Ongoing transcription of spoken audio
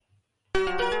Good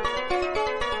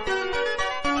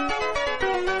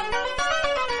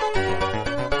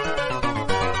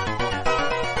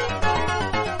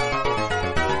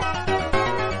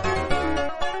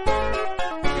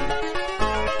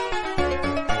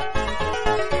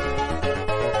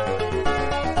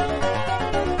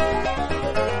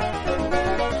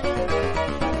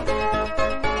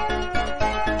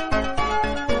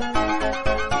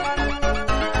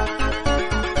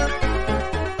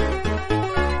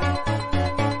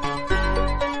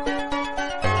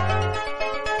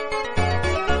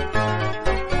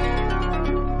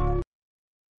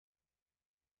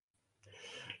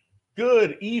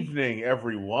evening,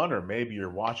 everyone, or maybe you're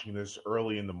watching this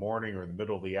early in the morning or in the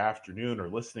middle of the afternoon or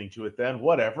listening to it then,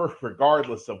 whatever,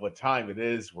 regardless of what time it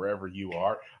is, wherever you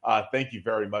are. Thank you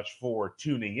very much for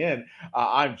tuning in.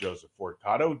 I'm Joseph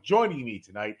Forcato. Joining me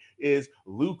tonight is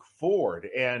Luke Ford,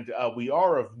 and we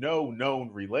are of no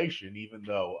known relation, even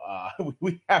though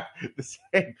we have the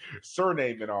same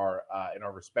surname in our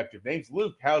respective names.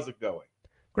 Luke, how's it going?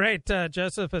 Great,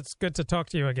 Joseph. It's good to talk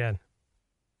to you again.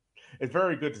 It's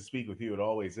very good to speak with you. It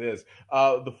always is.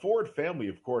 The Ford family,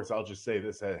 of course, I'll just say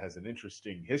this has an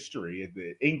interesting history.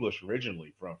 The English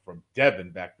originally from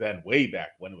Devon back then, way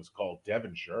back when it was called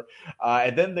Devonshire.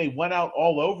 And then they went out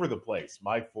all over the place.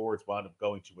 My Fords wound up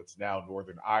going to what's now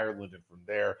Northern Ireland, and from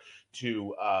there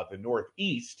to the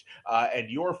Northeast. And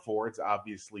your Fords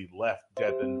obviously left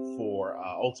Devon for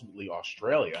ultimately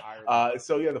Australia.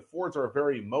 So, yeah, the Fords are a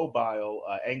very mobile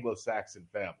Anglo-Saxon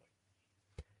family.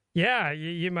 Yeah,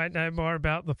 you might know more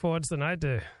about the Fords than I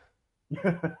do.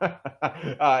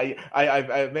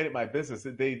 I've made it my business.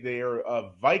 They are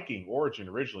of Viking origin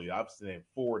originally. Obviously, the name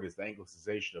Ford is the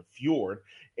Anglicization of fjord,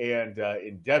 and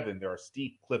in Devon there are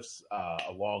steep cliffs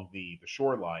along the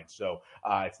shoreline. So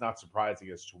it's not surprising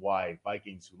as to why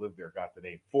Vikings who lived there got the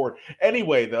name Ford.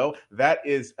 Anyway, though, that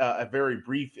is a very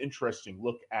brief, interesting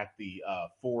look at the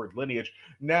Ford lineage.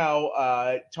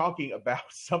 Now, talking about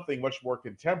something much more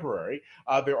contemporary,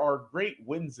 there are great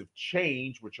winds of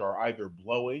change which are either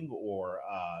blowing or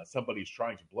somebody's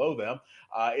trying to blow them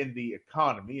in the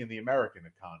economy, in the American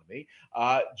economy.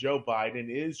 Joe Biden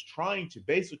is trying to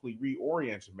basically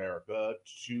reorient America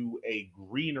to a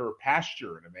greener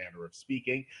pasture, in a manner of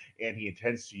speaking, and he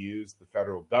intends to use the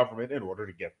federal government in order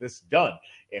to get this done.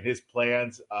 And his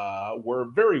plans were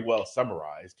very well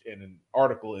summarized in an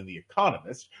article in The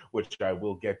Economist, which I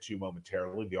will get to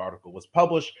momentarily. The article was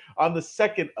published on the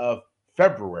 2nd of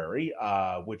February,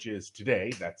 which is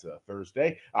today. That's a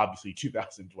Thursday, obviously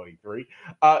 2023.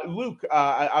 Luke,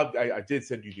 I did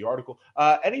send you the article.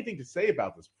 Anything to say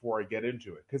about this before I get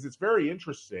into it? Because it's very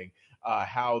interesting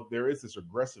how there is this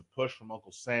aggressive push from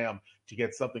Uncle Sam to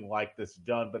get something like this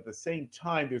done. But at the same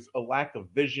time, there's a lack of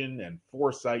vision and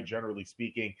foresight, generally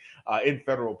speaking, in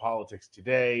federal politics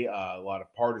today. A lot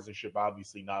of partisanship,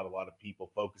 obviously not a lot of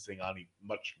people focusing on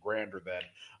much grander than,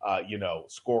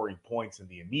 scoring points in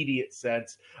the immediate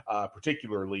sense,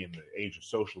 particularly in the age of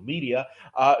social media.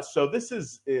 So this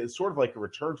is sort of like a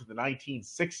return to the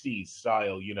 1960s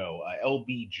style,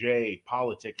 LBJ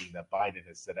politicking that Biden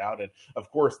has set out. And of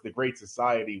course, the Great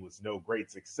Society was no great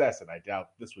success, and I doubt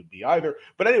this would be either.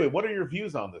 But anyway, what are your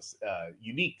views on this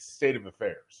unique state of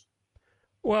affairs?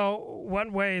 Well,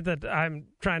 one way that I'm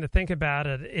trying to think about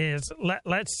it is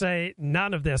let's say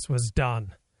none of this was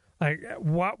done. Like,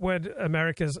 what would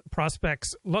America's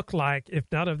prospects look like if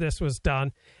none of this was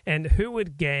done? And who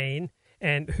would gain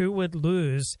and who would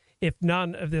lose if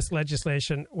none of this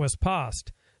legislation was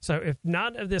passed? So if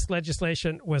none of this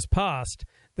legislation was passed,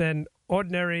 then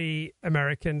ordinary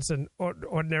Americans and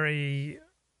ordinary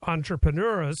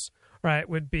entrepreneurs, right,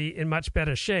 would be in much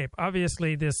better shape.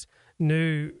 Obviously, this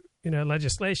new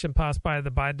legislation passed by the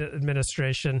Biden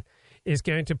administration is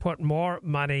going to put more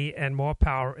money and more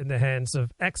power in the hands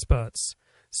of experts.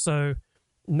 So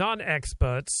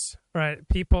non-experts, right,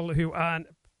 people who aren't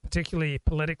particularly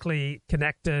politically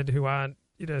connected, who aren't,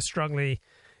 strongly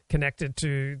connected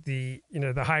to the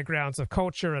high grounds of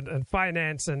culture and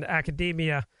finance and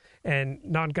academia and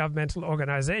non-governmental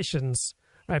organizations,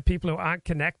 right, people who aren't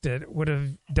connected would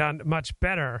have done much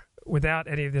better without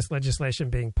any of this legislation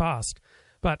being passed.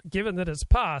 But given that it's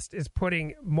passed, it's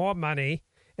putting more money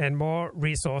and more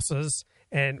resources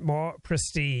and more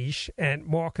prestige and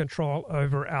more control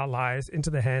over our lives into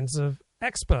the hands of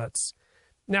experts.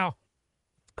 Now,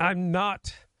 I'm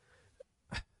not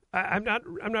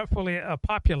fully a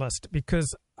populist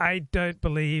because I don't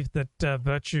believe that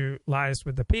virtue lies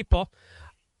with the people.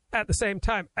 At the same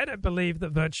time, I don't believe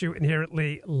that virtue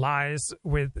inherently lies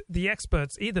with the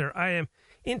experts either. I am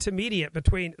intermediate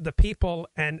between the people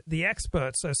and the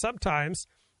experts. So sometimes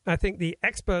I think the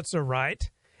experts are right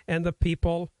and the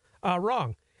people are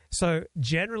wrong. So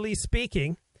generally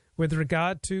speaking, with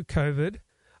regard to COVID,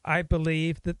 I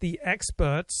believe that the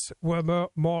experts were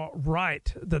more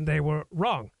right than they were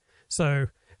wrong. So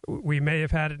we may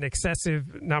have had an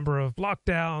excessive number of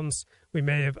lockdowns. We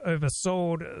may have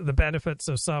oversold the benefits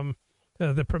of some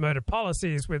the promoted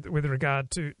policies with regard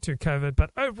to COVID.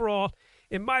 But overall,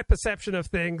 in my perception of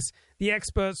things, the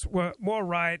experts were more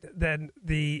right than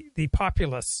the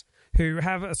populace, who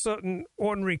have a certain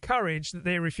ordinary courage that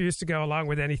they refuse to go along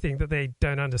with anything that they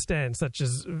don't understand, such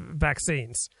as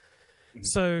vaccines.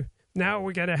 So now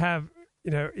we're going to have,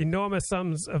 enormous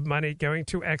sums of money going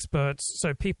to experts,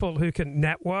 so people who can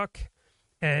network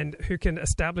and who can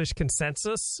establish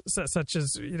consensus, such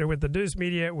as, with the news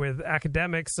media, with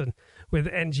academics, and with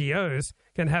NGOs,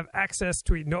 can have access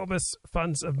to enormous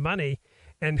funds of money.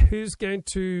 And who's going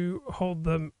to hold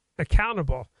them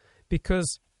accountable?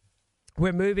 Because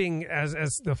we're moving, as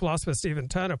the philosopher Stephen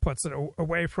Turner puts it,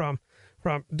 away from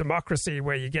democracy,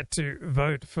 where you get to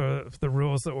vote for the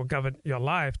rules that will govern your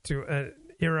life, to an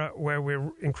era where we're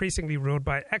increasingly ruled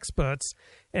by experts,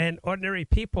 and ordinary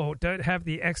people don't have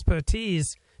the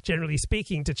expertise, generally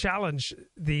speaking, to challenge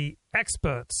the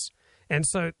experts. And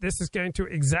so this is going to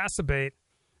exacerbate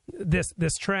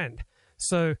this trend.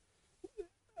 So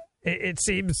it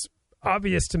seems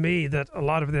obvious to me that a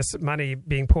lot of this money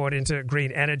being poured into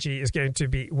green energy is going to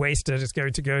be wasted. It's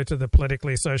going to go to the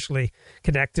politically, socially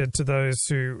connected, to those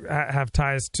who have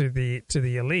ties to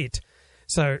the elite.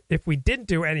 So if we didn't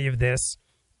do any of this,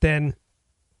 then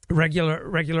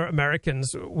regular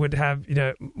Americans would have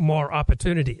more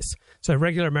opportunities. So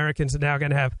regular Americans are now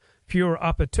going to have fewer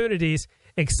opportunities,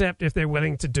 except if they're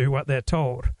willing to do what they're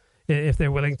told. If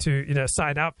they're willing to,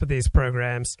 sign up for these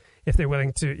programs, if they're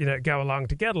willing to, go along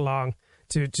to get along,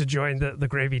 to join the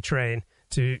gravy train,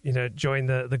 to, join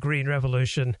the green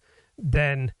revolution,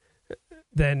 then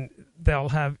they'll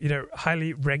have,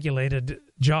 highly regulated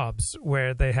jobs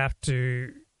where they have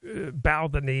to bow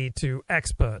the knee to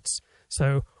experts.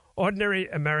 So ordinary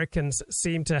Americans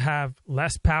seem to have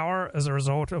less power as a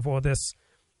result of all this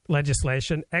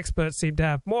legislation. Experts seem to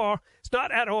have more. It's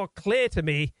not at all clear to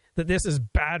me that this is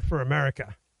bad for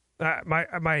America.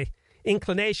 My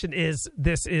inclination is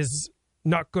this is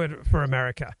not good for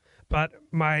America, but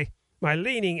my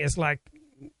leaning is like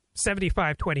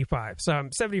 75-25. So I'm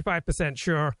 75%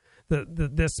 sure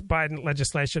that this Biden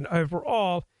legislation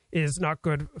overall is not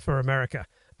good for America.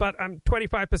 But I'm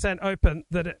 25% open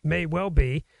that it may well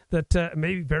be, that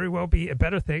may very well be a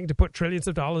better thing to put trillions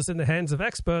of dollars in the hands of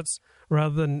experts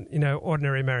rather than,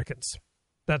 ordinary Americans.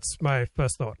 That's my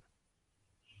first thought.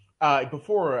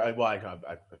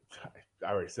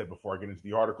 I already said before I get into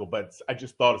the article, but I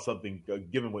just thought of something,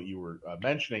 given what you were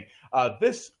mentioning.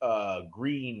 This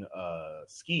green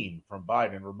scheme from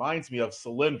Biden reminds me of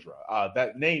Solyndra.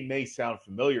 That name may sound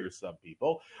familiar to some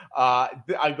people.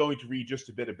 I'm going to read just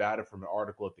a bit about it from an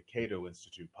article at the Cato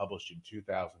Institute published in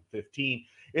 2015.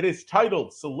 It is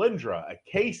titled Solyndra, a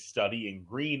case study in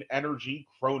green energy,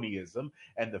 cronyism,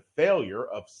 and the failure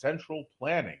of central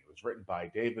planning. It was written by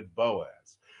David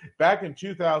Boaz. Back in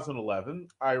 2011,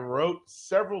 I wrote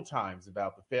several times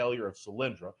about the failure of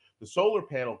Solyndra, the solar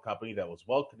panel company that was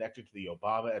well connected to the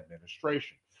Obama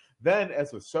administration. Then,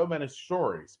 as with so many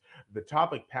stories, the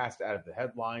topic passed out of the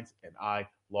headlines and I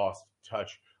lost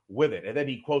touch with it. And then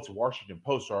he quotes a Washington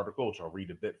Post article, which I'll read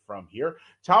a bit from here.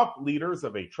 Top leaders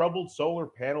of a troubled solar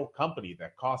panel company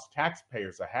that cost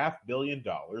taxpayers $500 million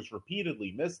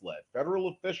repeatedly misled federal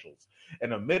officials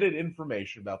and omitted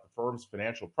information about the firm's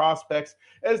financial prospects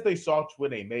as they sought to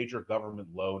win a major government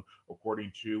loan,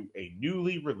 according to a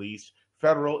newly released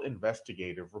federal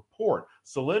investigative report.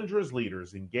 Solyndra's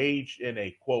leaders engaged in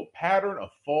a, quote, pattern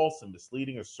of false and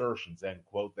misleading assertions, end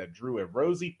quote, that drew a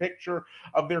rosy picture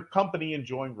of their company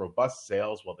enjoying robust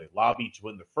sales while they lobbied to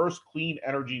win the first clean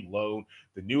energy loan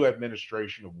the new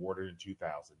administration awarded in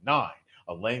 2009.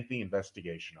 A lengthy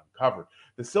investigation uncovered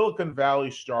the Silicon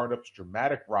Valley startup's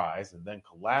dramatic rise and then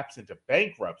collapse into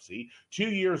bankruptcy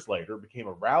 2 years later became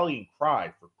a rallying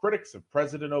cry for critics of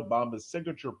President Obama's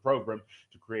signature program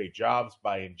to create jobs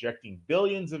by injecting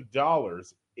billions of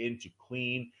dollars into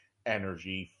clean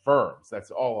energy firms.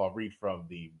 That's all I'll read from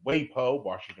the WAPO,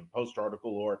 Washington Post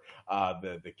article, or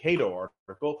the Cato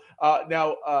article.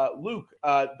 Now, Luke,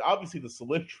 obviously the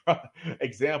Solyndra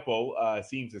example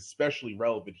seems especially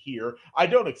relevant here. I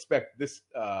don't expect this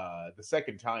the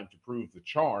second time to prove the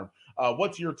charm.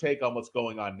 What's your take on what's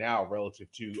going on now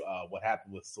relative to what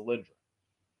happened with Solyndra?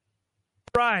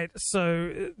 Right.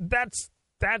 So that's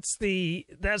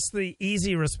the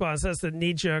easy response. That's the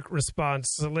knee-jerk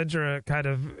response. Solyndra kind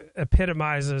of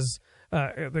epitomizes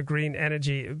the green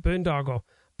energy boondoggle.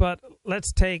 But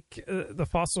let's take the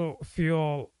fossil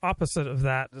fuel opposite of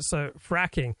that, so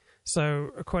fracking. So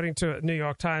according to a New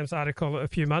York Times article a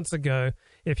few months ago,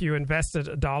 if you invested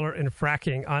 $1 in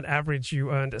fracking, on average you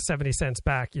earned 70 cents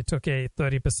back. You took a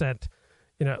 30%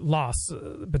 loss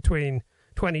between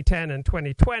 2010 and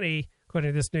 2020.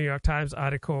 According to this New York Times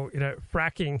article,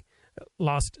 fracking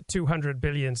lost $200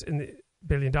 billion in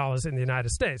the United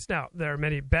States. Now, there are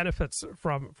many benefits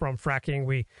from fracking.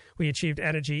 We achieved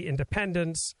energy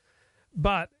independence,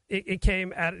 but it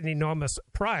came at an enormous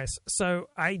price. So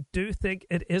I do think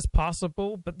it is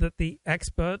possible, but that the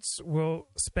experts will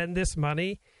spend this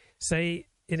money, say,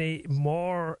 in a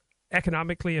more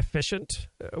economically efficient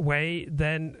way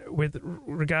than with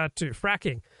regard to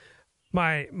fracking.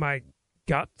 My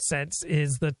gut sense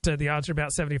is that the odds are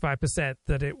about 75%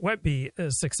 that it won't be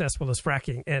as successful as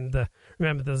fracking. And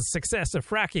remember, the success of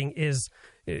fracking is,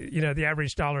 the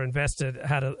average dollar invested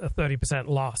had a 30%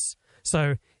 loss.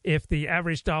 So if the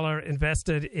average dollar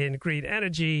invested in green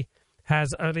energy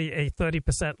has only a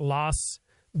 30% loss,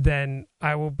 then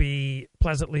I will be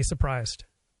pleasantly surprised.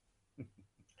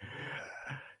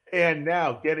 And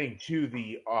now getting to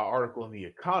the article in The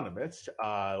Economist,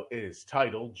 it is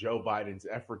titled, Joe Biden's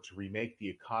effort to remake the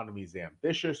economy is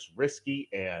ambitious, risky,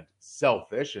 and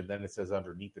selfish. And then it says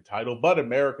underneath the title, but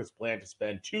America's plan to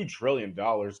spend $2 trillion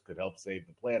could help save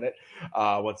the planet.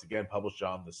 Once again, published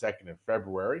on the 2nd of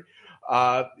February.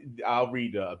 I'll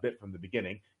read a bit from the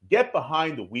beginning. Get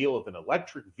behind the wheel of an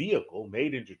electric vehicle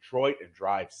made in Detroit and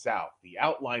drive south. The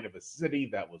outline of a city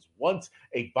that was once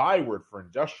a byword for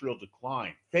industrial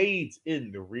decline fades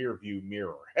in the rearview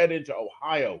mirror. Head into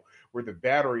Ohio, where the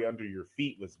battery under your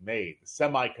feet was made. The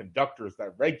semiconductors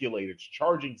that regulate its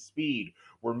charging speed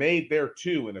were made there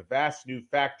too, in a vast new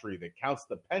factory that counts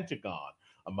the Pentagon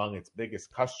among its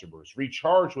biggest customers,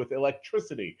 recharged with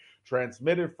electricity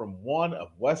transmitted from one of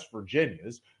West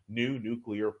Virginia's new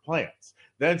nuclear plants.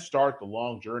 Then start the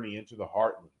long journey into the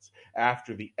heartlands.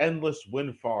 After the endless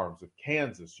wind farms of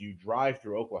Kansas, you drive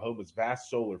through Oklahoma's vast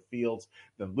solar fields,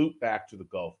 then loop back to the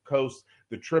Gulf Coast.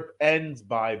 The trip ends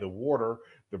by the water,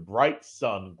 the bright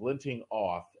sun glinting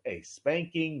off a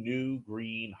spanking new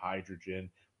green hydrogen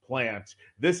plant.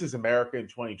 This is America in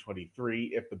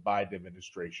 2023 if the Biden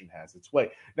administration has its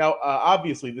way. Now,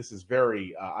 obviously, this is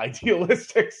very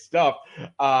idealistic stuff,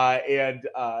 and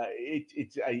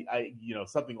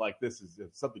something like this is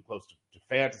something close to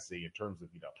fantasy in terms of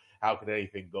how could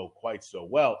anything go quite so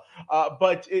well.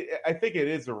 But I think it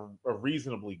is a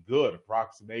reasonably good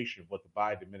approximation of what the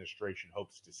Biden administration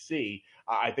hopes to see.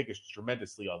 I think it's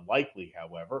tremendously unlikely,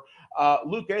 however.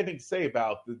 Luke, anything to say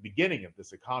about the beginning of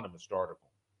this Economist article?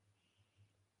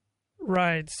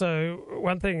 Right. So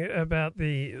one thing about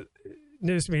the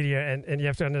news media, and you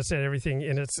have to understand everything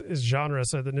in its genre.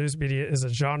 So the news media is a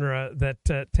genre that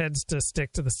tends to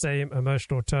stick to the same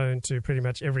emotional tone to pretty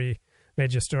much every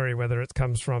major story, whether it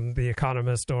comes from The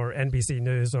Economist or NBC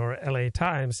News or LA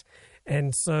Times.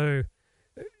 And so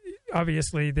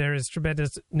obviously there is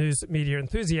tremendous news media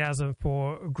enthusiasm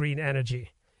for green energy,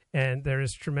 and there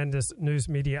is tremendous news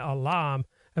media alarm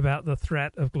about the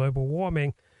threat of global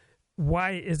warming.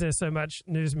 Why is there so much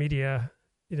news media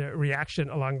reaction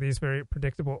along these very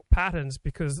predictable patterns?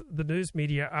 Because the news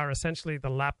media are essentially the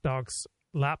lapdogs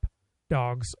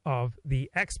of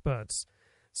the experts.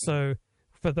 So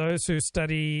for those who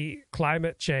study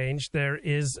climate change, there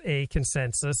is a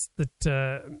consensus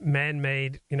that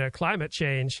man-made climate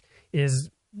change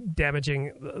is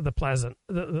damaging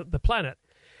the planet.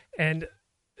 And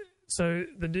so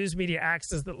the news media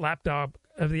acts as the lapdog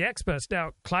of the experts.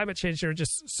 Now, climate change, there are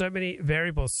just so many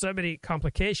variables, so many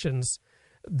complications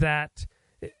that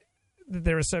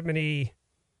there are so many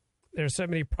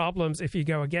problems if you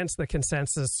go against the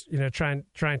consensus, trying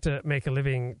to make a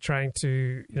living, trying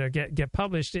to get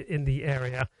published in the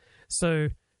area. So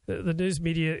the news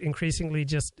media increasingly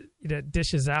just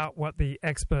dishes out what the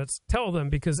experts tell them,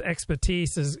 because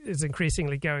expertise is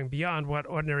increasingly going beyond what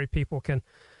ordinary people can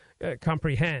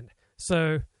comprehend.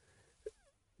 So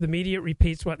the media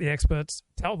repeats what the experts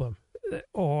tell them,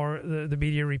 or the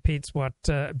media repeats what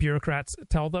bureaucrats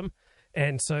tell them.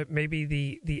 And so maybe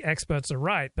the experts are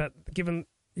right, but given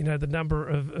the number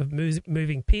of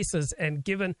moving pieces, and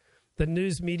given the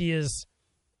news media's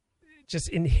just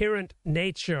inherent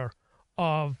nature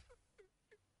of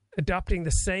adopting the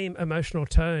same emotional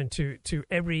tone to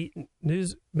every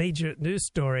major news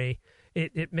story,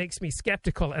 it makes me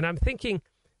skeptical. And I'm thinking,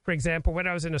 for example, when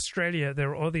I was in Australia, there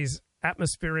were all these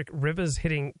atmospheric rivers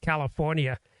hitting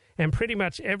California, and pretty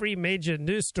much every major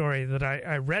news story that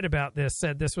I read about this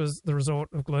said this was the result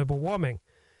of global warming.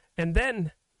 And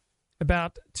then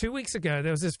about 2 weeks ago,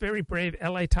 there was this very brave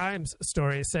LA Times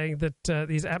story saying that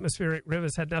these atmospheric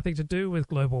rivers had nothing to do with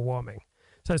global warming.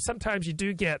 So sometimes you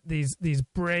do get these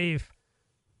brave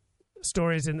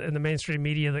stories in the mainstream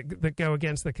media that go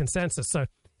against the consensus. So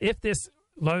if this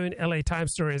lone LA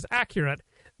Times story is accurate,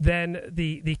 then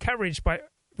the coverage by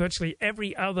virtually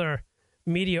every other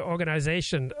media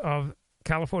organization of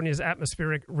California's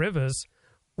atmospheric rivers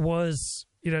was,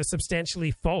 substantially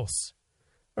false.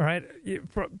 All right,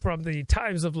 from the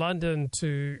Times of London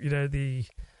to the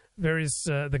various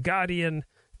the Guardian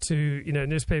to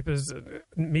newspapers,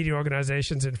 media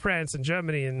organizations in France and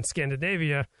Germany and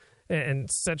Scandinavia and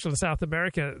Central and South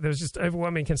America, there's just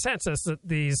overwhelming consensus that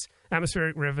these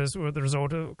atmospheric rivers were the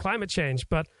result of climate change.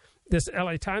 But this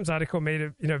LA Times article made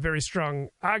a very strong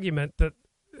argument that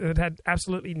it had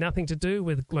absolutely nothing to do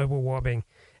with global warming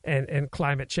and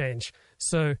climate change.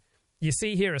 So you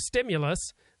see here a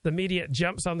stimulus. The media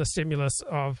jumps on the stimulus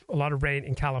of a lot of rain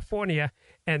in California,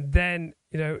 and then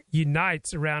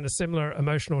unites around a similar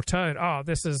emotional tone. Oh,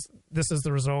 this is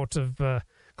the result of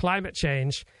climate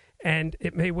change, and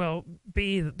it may well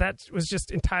be that was just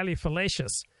entirely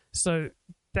fallacious. So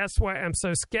that's why I'm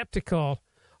so skeptical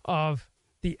of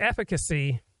the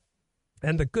efficacy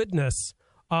and the goodness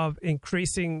of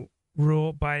increasing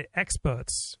rule by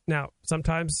experts. Now,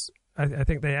 sometimes I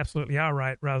think they absolutely are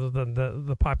right rather than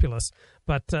the populace.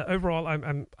 But overall,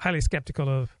 I'm highly skeptical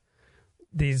of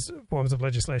these forms of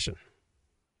legislation.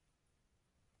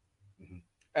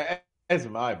 Mm-hmm. As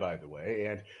am I, by the way.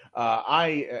 And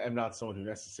I am not someone who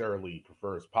necessarily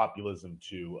prefers populism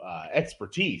to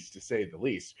expertise, to say the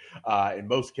least. In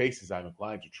most cases, I'm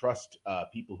inclined to trust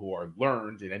people who are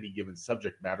learned in any given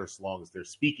subject matter, so long as they're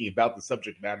speaking about the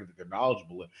subject matter that they're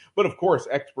knowledgeable in. But of course,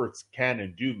 experts can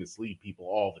and do mislead people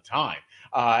all the time.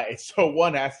 And so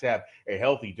one has to have a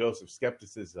healthy dose of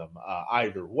skepticism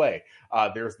either way.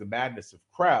 There's the madness of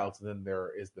crowds, and then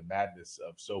there is the madness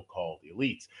of so-called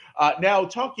elites. Now,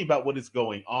 talking about what is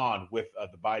going on with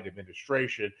the Biden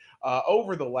administration,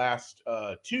 over the last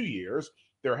 2 years,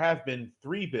 there have been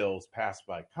 3 bills passed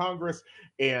by Congress,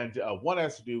 and one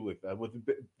has to do with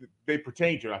they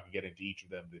pertain to, I'm not going to get into each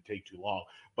of them, they take too long,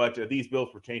 but these bills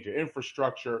pertain to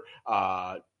infrastructure,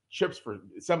 chips for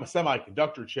some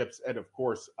semiconductor chips, and of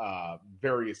course,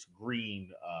 various green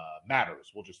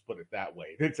matters. We'll just put it that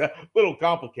way. It's a little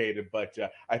complicated, but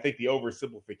I think the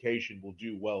oversimplification will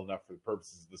do well enough for the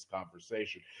purposes of this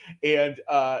conversation. And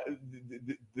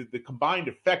the combined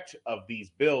effect of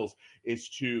these bills is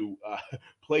to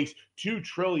place $2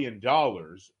 trillion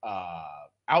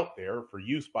out there for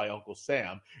use by Uncle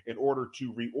Sam in order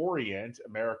to reorient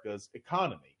America's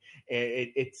economy.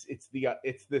 And it's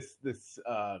this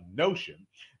notion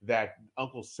that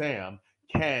Uncle Sam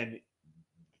can,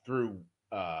 through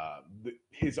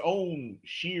his own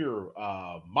sheer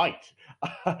might,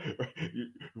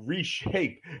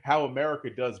 reshape how America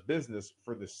does business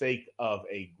for the sake of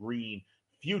a green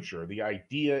future. The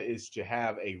idea is to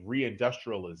have a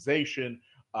reindustrialization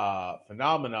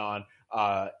phenomenon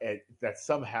that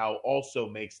somehow also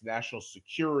makes national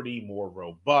security more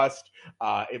robust.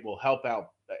 It will help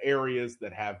out areas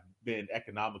that have been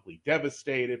economically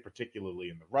devastated, particularly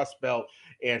in the Rust Belt,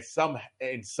 and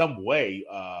in some way,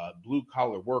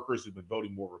 blue-collar workers who've been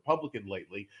voting more Republican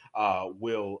lately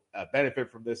will benefit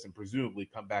from this and presumably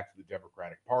come back to the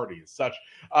Democratic Party as such.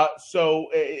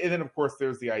 And then, of course,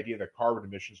 there's the idea that carbon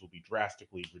emissions will be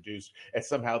drastically reduced, and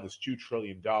somehow this $2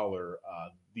 trillion are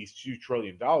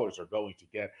going to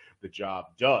get the job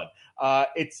done.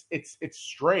 It's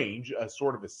strange,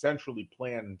 sort of a centrally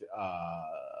planned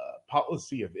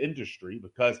policy of industry,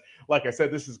 because, like I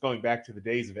said, this is going back to the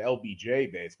days of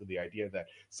LBJ, basically, the idea that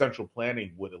central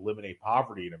planning would eliminate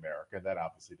poverty in America. That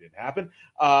obviously didn't happen.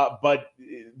 But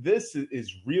this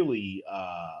is really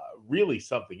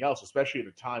something else, especially at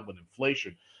a time when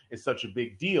inflation is such a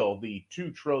big deal. The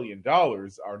 $2 trillion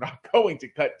are not going to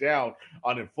cut down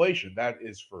on inflation. That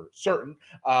is for certain.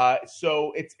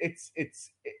 So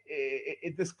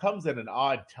this comes at an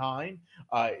odd time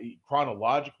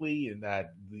chronologically, in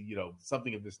that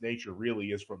something of this nature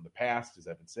really is from the past, as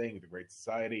I've been saying, with the Great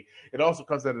Society. It also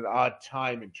comes at an odd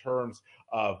time in terms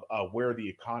of where the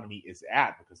economy is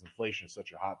at, because inflation is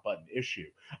such a hot button issue.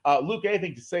 Luke,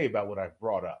 anything to say about what I've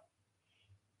brought up?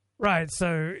 Right.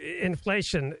 So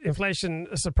inflation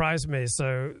surprised me.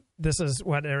 So this is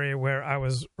one area where I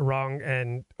was wrong,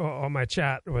 and on my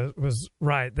chat was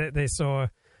right. They saw,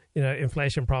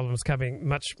 inflation problems coming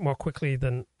much more quickly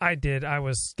than I did. I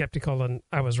was skeptical, and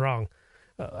I was wrong.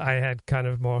 I had kind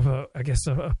of more of a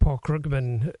Paul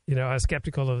Krugman. I was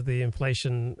skeptical of the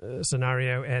inflation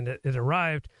scenario, and it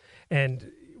arrived.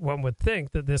 And one would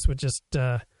think that this would just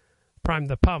prime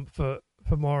the pump for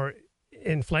more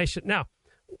inflation. Now,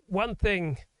 one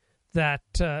thing that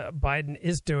Biden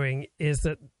is doing is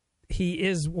that he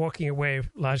is walking away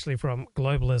largely from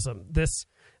globalism. This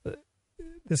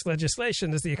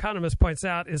legislation, as The Economist points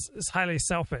out, is highly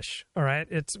selfish. All right,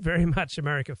 it's very much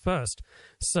America first.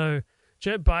 So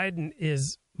Joe Biden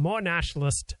is more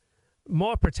nationalist,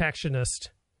 more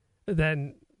protectionist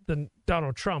than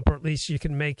Donald Trump, or at least you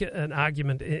can make an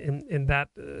argument in that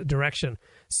direction.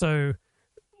 So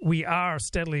we are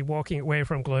steadily walking away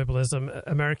from globalism.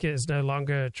 America is no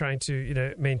longer trying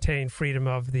to, maintain freedom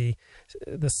of the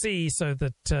sea so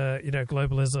that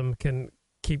globalism can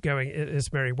keep going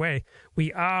its merry way.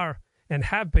 We are and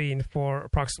have been for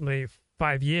approximately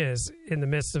 5 years in the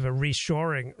midst of a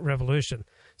reshoring revolution.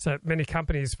 So many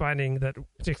companies finding that,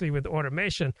 particularly with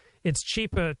automation, it's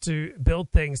cheaper to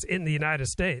build things in the United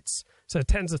States. So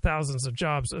tens of thousands of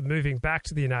jobs are moving back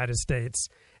to the United States.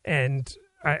 And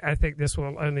I think this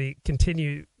will only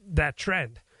continue that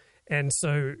trend. And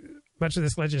so much of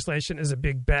this legislation is a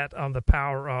big bet on the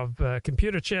power of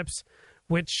computer chips,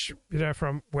 which,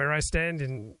 from where I stand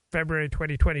in February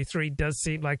 2023, does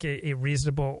seem like a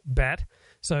reasonable bet.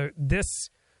 So this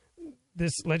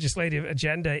legislative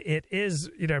agenda, it is,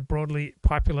 broadly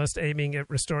populist, aiming at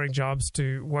restoring jobs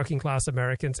to working class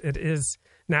Americans. It is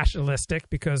nationalistic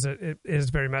because it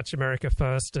is very much America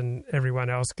first, and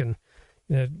everyone else can,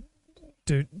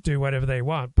 do whatever they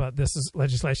want. But this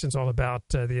legislation is all about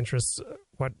the interests,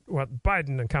 what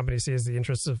Biden and company see as the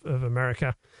interests of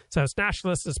America. So it's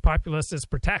nationalist, it's populist, it's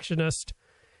protectionist.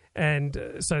 And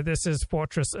so this is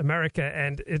Fortress America,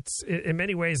 and it's in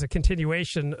many ways a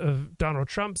continuation of Donald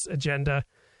Trump's agenda,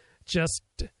 just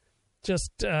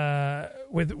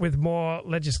with more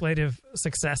legislative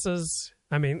successes.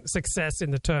 I mean, success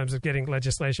in the terms of getting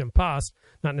legislation passed,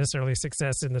 not necessarily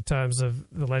success in the terms of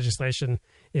the legislation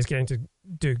is going to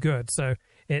do good. So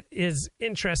it is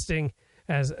interesting,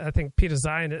 as I think Peter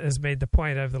Zeihan has made the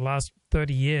point over the last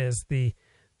 30 years, the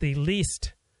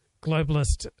least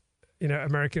globalist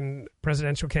American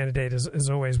presidential candidate is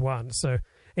always won. So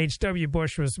H.W.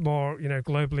 Bush was more,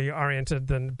 globally oriented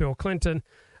than Bill Clinton.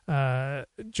 Robert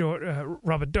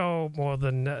Dole more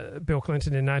than Bill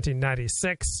Clinton in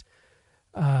 1996.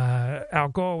 Al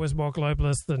Gore was more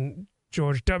globalist than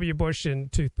George W. Bush in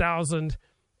 2000.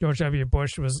 George W.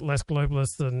 Bush was less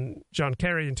globalist than John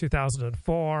Kerry in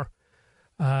 2004.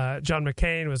 John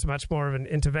McCain was much more of an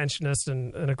interventionist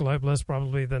and a globalist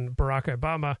probably than Barack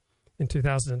Obama in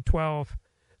 2012.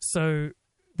 So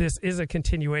this is a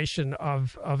continuation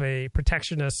of a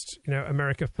protectionist,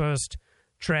 America first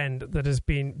trend that has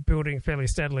been building fairly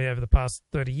steadily over the past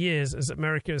 30 years as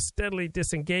America is steadily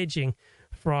disengaging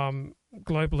from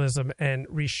globalism and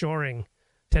reshoring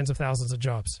tens of thousands of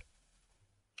jobs.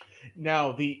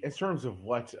 Now, in terms of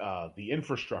what the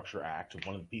Infrastructure Act,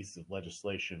 one of the pieces of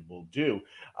legislation, will do,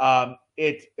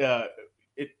 it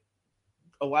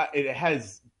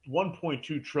has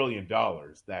 $1.2 trillion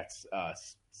that's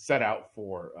set out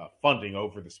for funding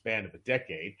over the span of a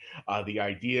decade. The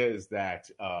idea is that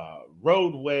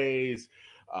roadways,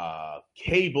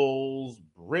 cables,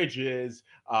 bridges,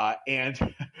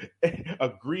 and a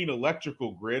green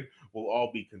electrical grid will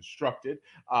all be constructed.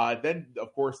 Then,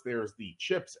 of course, there's the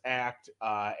CHIPS Act,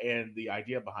 and the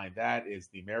idea behind that is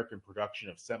the American production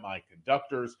of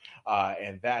semiconductors,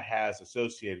 and that has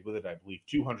associated with it, I believe,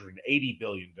 $280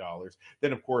 billion.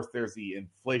 Then, of course, there's the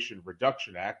Inflation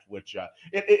Reduction Act, which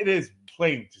it is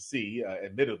plain to see,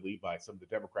 admittedly, by some of the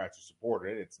Democrats who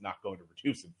supported it. It's not going to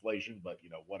reduce inflation, but,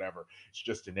 whatever. It's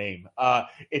just a name.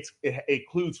 It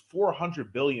includes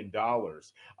 $400 billion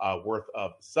worth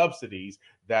of subsidies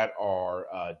that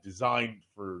are designed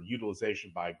for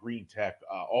utilization by green tech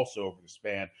also over the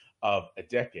span of a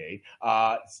decade.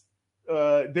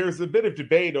 There's a bit of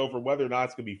debate over whether or not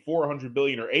it's going to be $400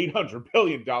 billion or $800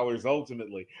 billion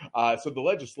ultimately. So the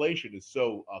legislation is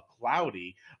so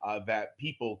cloudy that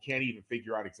people can't even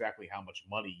figure out exactly how much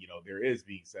money there is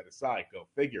being set aside. Go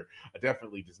figure.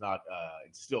 Definitely does not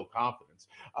instill confidence.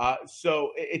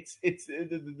 So it's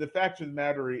the fact of the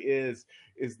matter is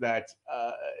that.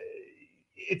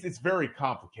 It's very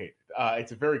complicated.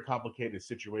 It's a very complicated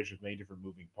situation with many different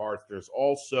moving parts. There's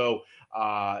also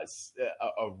a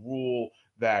rule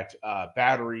that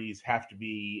batteries have to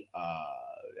be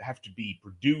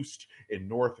produced in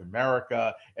North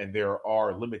America, and there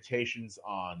are limitations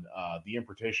on the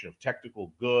importation of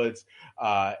technical goods.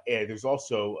 And there's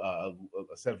also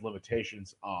a set of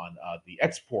limitations on the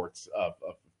exports of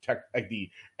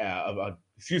on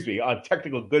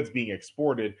technical goods being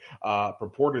exported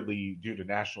purportedly due to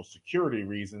national security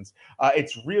reasons.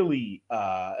 It's very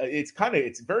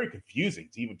confusing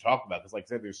to even talk about because, like I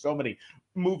said, there's so many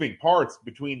moving parts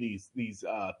between these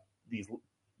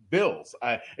bills.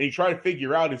 And you try to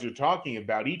figure out as you're talking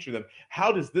about each of them,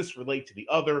 how does this relate to the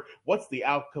other? What's the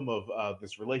outcome of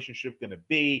this relationship going to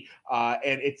be?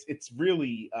 And it's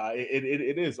really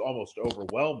it is almost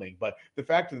overwhelming. But the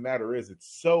fact of the matter is,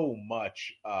 it's so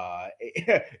much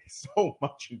so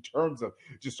much in terms of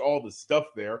just all the stuff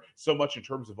there, so much in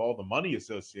terms of all the money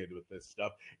associated with this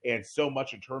stuff, and so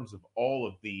much in terms of all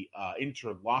of the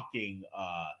interlocking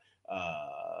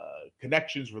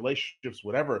connections, relationships,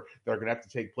 whatever, that are going to have to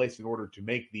take place in order to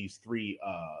make these three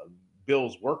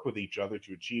bills work with each other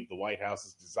to achieve the White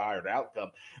House's desired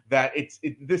outcome. That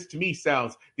this to me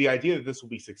sounds, the idea that this will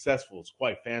be successful is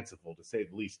quite fanciful, to say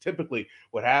the least. Typically,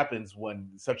 what happens when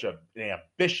such an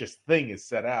ambitious thing is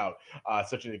set out,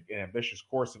 such an ambitious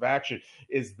course of action,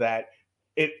 is that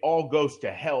it all goes to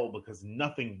hell because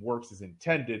nothing works as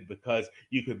intended, because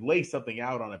you could lay something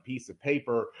out on a piece of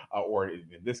paper, or in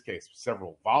this case,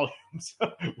 several volumes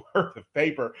worth of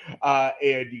paper,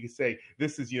 and you can say,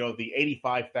 this is, the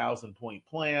 85,000 point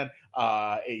plan,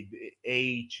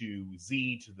 A to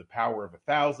Z to the power of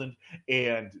 1,000,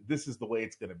 and this is the way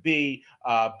it's going to be.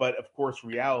 But of course,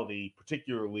 reality,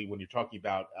 particularly when you're talking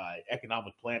about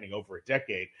economic planning over a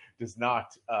decade, does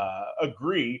not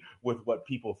agree with what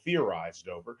people theorized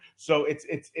over. So it's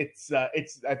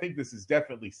I think this is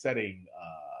definitely setting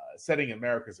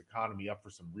America's economy up for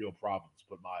some real problems,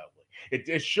 put mildly.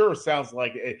 It sure sounds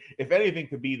like, if anything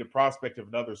could be the prospect of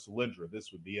another Solyndra,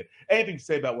 this would be it. Anything to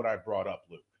say about what I brought up,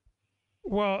 Luke?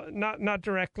 Well, not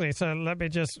directly. So let me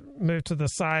just move to the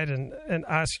side and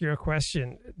ask you a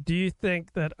question. Do you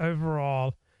think that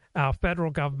overall our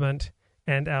federal government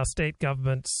and our state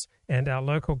governments and our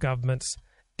local governments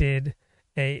did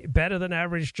a better than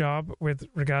average job with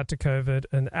regard to COVID,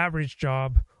 an average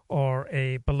job, or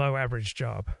a below average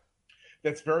job?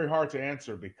 That's very hard to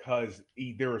answer because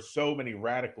there are so many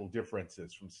radical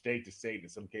differences from state to state, in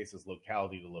some cases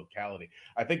locality to locality.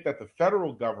 I think that the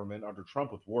federal government under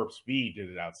Trump with Warp Speed did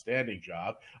an outstanding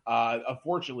job.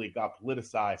 Unfortunately, it got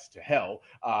politicized to hell.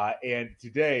 And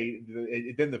today,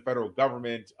 then the federal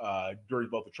government, during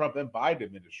both the Trump and Biden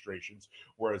administrations,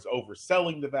 was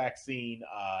overselling the vaccine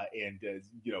and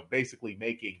basically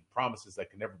making promises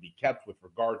that can never be kept with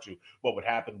regard to what would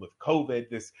happen with COVID.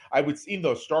 Even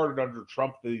though it started under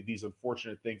Trump, these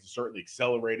unfortunate things certainly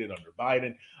accelerated under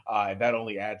Biden, and that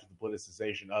only adds to the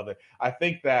politicization of it. I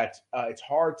think that it's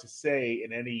hard to say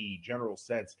in any general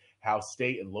sense how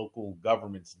state and local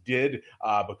governments did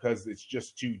because it's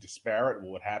just too disparate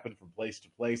what happened from place to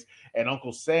place. And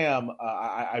Uncle Sam,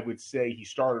 I would say he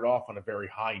started off on a very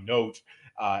high note,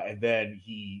 and then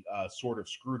he sort of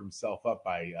screwed himself up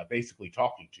by basically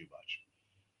talking too much.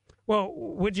 Well,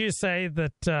 would you say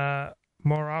that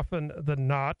more often than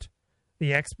not,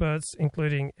 the experts,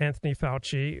 including Anthony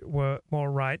Fauci, were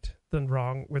more right than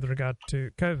wrong with regard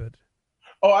to COVID?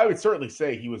 Oh, I would certainly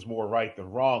say he was more right than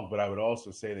wrong, but I would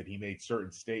also say that he made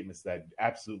certain statements that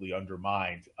absolutely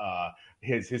undermined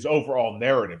his overall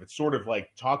narrative. It's sort of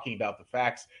like talking about the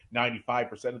facts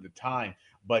 95% of the time,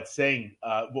 but saying,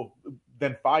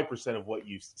 then 5% of what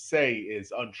you say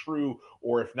is untrue,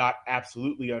 or if not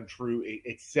absolutely untrue,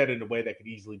 it's said in a way that could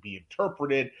easily be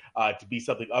interpreted to be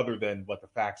something other than what the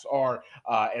facts are.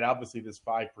 And obviously this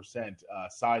 5%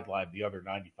 sidelined the other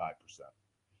 95%.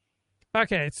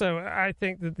 Okay, so I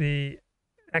think that the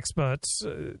experts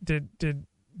did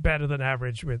better than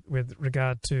average with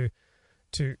regard to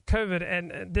COVID,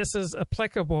 and this is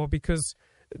applicable because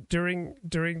during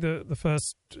the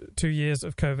first 2 years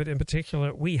of COVID in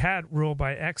particular, we had rule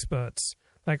by experts.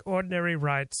 Like, ordinary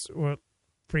rights were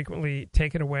frequently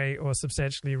taken away or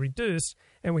substantially reduced,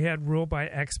 and we had rule by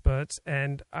experts.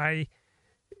 And I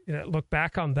look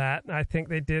back on that, and I think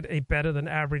they did a better than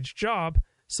average job.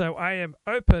 So I am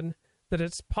open that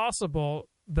it's possible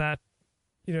that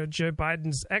Joe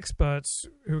Biden's experts,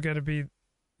 who are going to be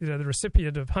the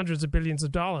recipient of hundreds of billions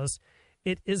of dollars,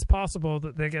 it is possible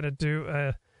that they're going to do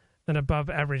an above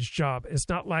average job. It's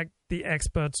not like the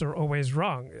experts are always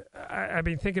wrong. I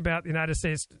mean, think about the United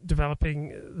States developing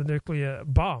the nuclear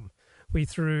bomb. We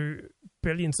threw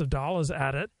billions of dollars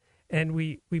at it, and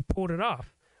we pulled it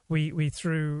off. We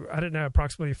threw,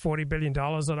 approximately $40 billion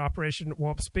on Operation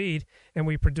Warp Speed, and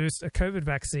we produced a COVID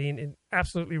vaccine in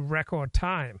absolutely record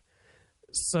time.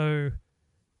 So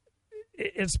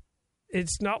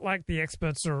it's not like the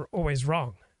experts are always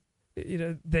wrong.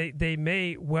 They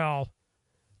may well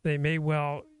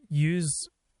use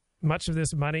much of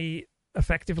this money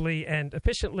effectively and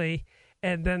efficiently.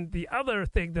 And then the other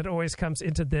thing that always comes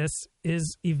into this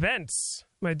is events,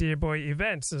 my dear boy,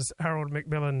 events, as Harold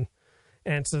Macmillan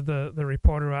answered the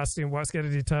reporter who asked him what's going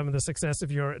to determine the success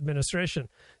of your administration.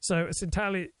 So it's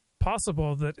entirely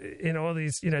possible that in all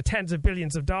these, tens of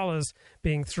billions of dollars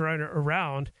being thrown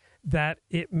around, that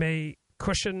it may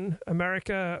cushion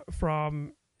America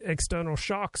from external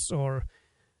shocks or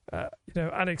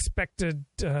unexpected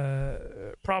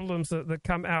problems that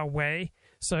come our way.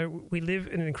 So we live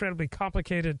in an incredibly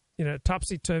complicated,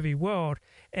 topsy-turvy world,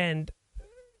 and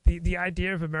the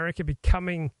idea of America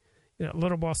becoming a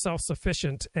little more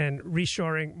self-sufficient and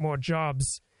reshoring more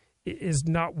jobs is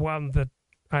not one that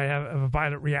I have a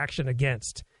violent reaction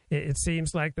against. It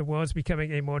seems like the world's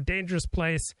becoming a more dangerous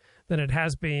place than it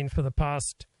has been for the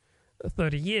past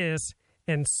 30 years,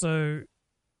 and so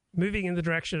moving in the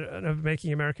direction of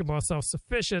making America more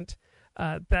self-sufficient,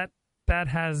 that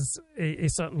has a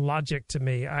certain logic to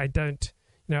me. I don't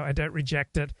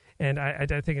reject it, and I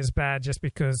don't think it's bad just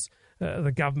because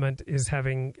the government is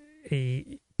having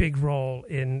a big role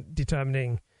in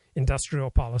determining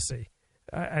industrial policy.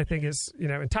 I think it's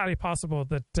entirely possible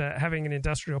that having an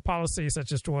industrial policy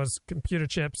such as towards computer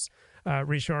chips,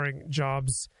 reshoring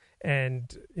jobs,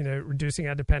 and reducing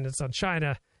our dependence on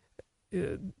China,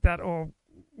 that all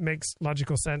makes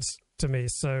logical sense to me.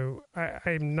 So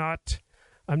I'm not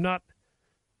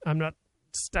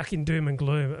stuck in doom and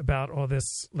gloom about all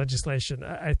this legislation.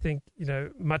 I think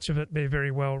much of it may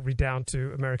very well redound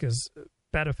to America's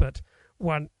benefit.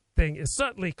 One thing is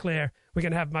certainly clear: we're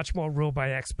going to have much more rule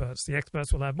by experts. The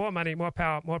experts will have more money, more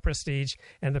power, more prestige,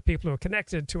 and the people who are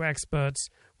connected to experts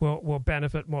will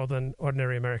benefit more than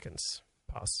ordinary Americans.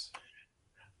 Pass.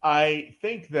 I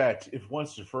think that if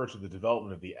one's referred to the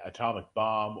development of the atomic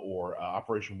bomb or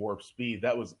Operation Warp Speed,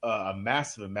 that was a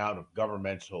massive amount of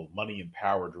governmental money and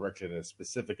power directed at a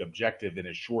specific objective in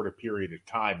as short a period of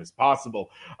time as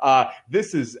possible.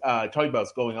 This is talking about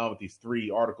what's going on with these three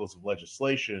articles of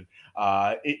legislation.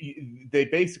 They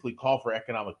basically call for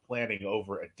economic planning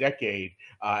over a decade,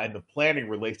 and the planning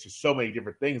relates to so many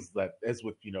different things that, as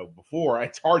with before,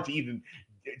 it's hard to even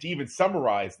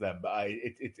summarize them.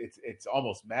 It's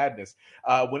almost madness.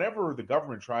 Whenever the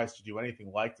government tries to do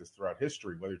anything like this throughout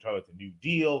history, whether you're talking about the New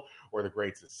Deal or the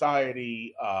Great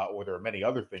Society, or there are many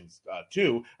other things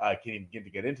too, I can't even begin to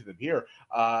get into them here.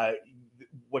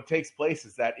 What takes place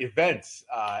is that events,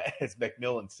 as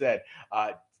Macmillan said,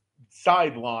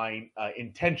 sideline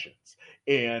intentions.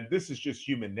 And this is just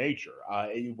human nature.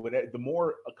 The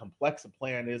more complex a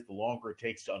plan is, the longer it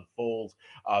takes to unfold,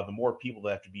 the more people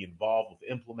that have to be involved with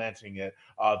implementing it,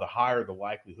 the higher the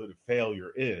likelihood of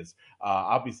failure is.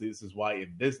 Obviously, this is why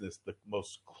in business, the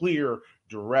most clear,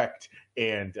 direct,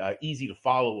 and easy to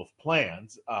follow of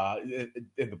plans, and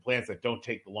the plans that don't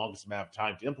take the longest amount of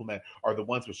time to implement, are the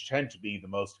ones which tend to be the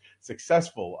most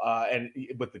successful. And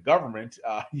with the government,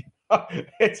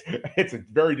 it's a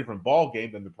very different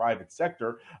ballgame than the private sector.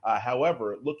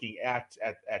 However, looking at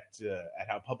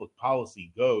how public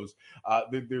policy goes,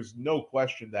 there's no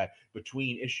question that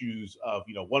between issues of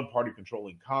one party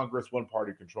controlling Congress, one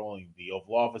party controlling the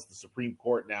Oval Office, the Supreme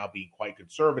Court now being quite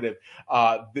conservative,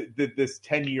 this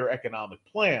 10-year economic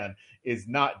plan is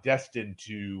not destined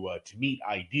to meet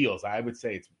ideals. I would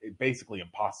say it's basically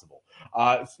impossible.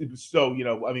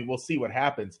 We'll see what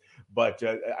happens, but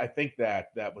I think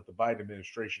that what the Biden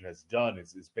administration has done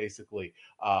is basically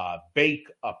bake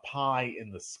a pie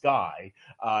in the sky,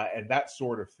 and that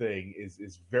sort of thing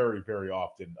is very, very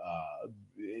often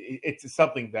it's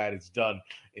something that is done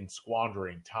in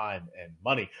squandering time and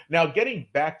money. Now, getting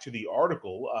back to the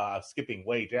article, skipping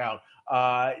way down,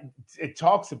 it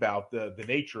talks about the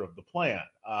nature of the plan.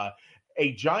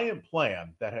 A giant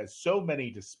plan that has so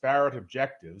many disparate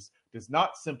objectives does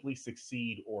not simply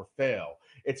succeed or fail.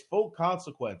 Its full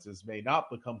consequences may not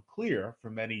become clear for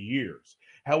many years.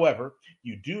 However,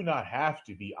 you do not have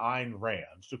to be Ayn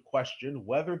Rand to question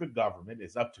whether the government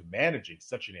is up to managing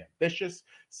such an ambitious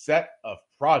set of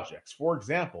projects. For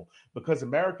example, because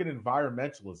American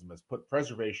environmentalism has put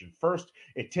preservation first,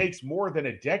 it takes more than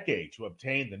a decade to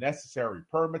obtain the necessary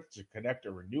permits to connect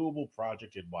a renewable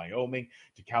project in Wyoming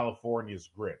to California's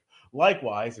grid.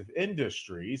 Likewise, if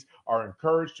industries are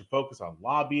encouraged to focus on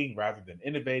lobbying rather than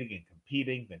innovating and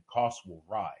competing, then costs will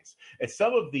rise. As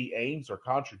some of the aims are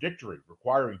contradictory,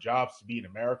 requiring jobs to be in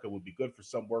America would be good for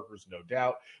some workers, no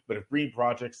doubt, but if green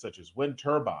projects such as wind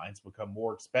turbines become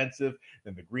more expensive,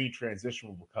 then the green transition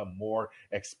will become more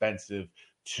expensive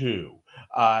too.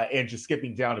 And just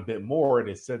skipping down a bit more, it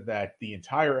is said that the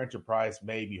entire enterprise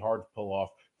may be hard to pull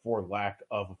off for lack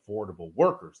of affordable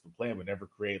workers. The plan would never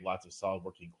create lots of solid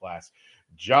working class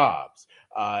jobs.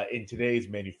 In today's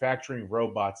manufacturing,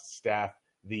 robots staff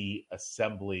the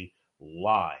assembly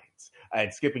lines.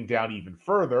 And skipping down even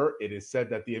further, it is said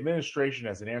that the administration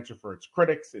has an answer for its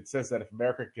critics. It says that if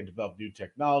America can develop new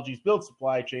technologies, build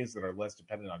supply chains that are less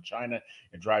dependent on China,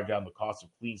 and drive down the cost of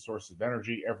clean sources of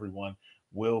energy, everyone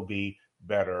will be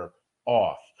better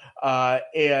off. I'll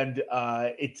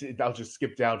just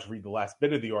skip down to read the last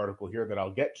bit of the article here that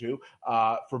I'll get to.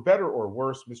 For better or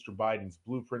worse, Mr. Biden's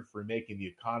blueprint for making the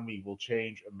economy will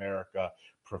change America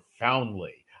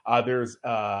profoundly. There's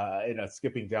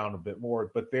skipping down a bit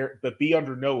more, but be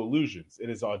under no illusions. It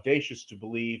is audacious to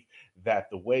believe that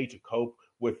the way to cope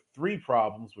with three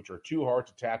problems, which are too hard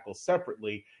to tackle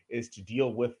separately, is to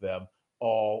deal with them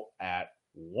all at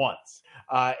once.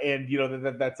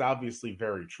 That's obviously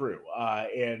very true.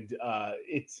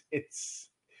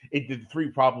 The three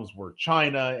problems were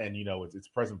China and, its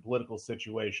present political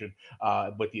situation,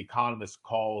 but the Economist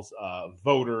calls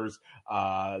voters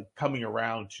coming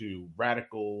around to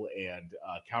radical and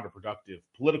counterproductive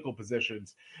political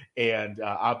positions, and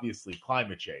obviously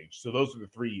climate change. So those are the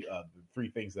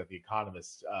three things that the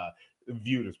Economist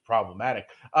viewed as problematic.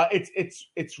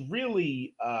 It's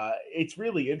really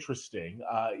interesting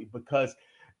because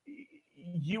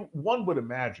one would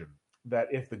imagine that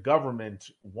if the government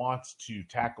wants to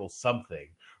tackle something,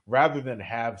 rather than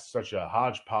have such a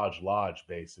hodgepodge lodge,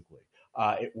 basically,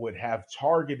 it would have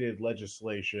targeted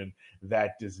legislation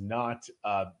that does not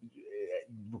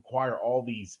require all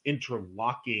these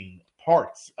interlocking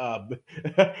parts.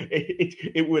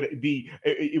 It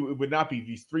would not be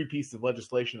these three pieces of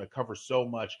legislation that cover so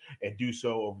much and do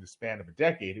so over the span of a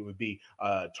decade. It would be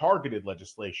targeted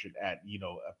legislation at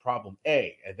problem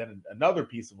A, and then another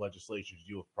piece of legislation to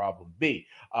deal with problem B,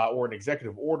 or an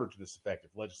executive order to this effect if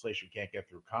legislation can't get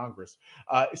through Congress.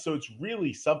 So it's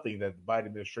really something that the Biden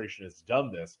administration has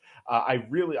done this. I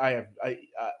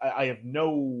have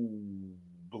no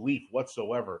belief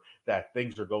whatsoever that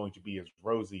things are going to be as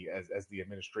rosy as the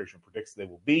administration predicts they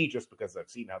will be, just because I've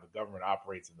seen how the government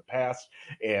operates in the past.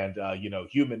 And,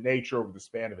 human nature over the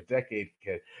span of a decade,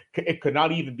 it could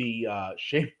not even be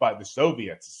shaped by the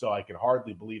Soviets. So I can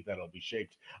hardly believe that it'll be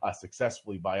shaped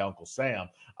successfully by Uncle Sam.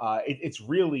 It's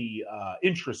really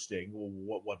interesting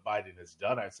what Biden has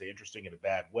done. I'd say interesting in a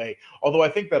bad way. Although I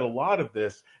think that a lot of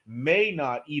this may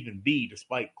not even be,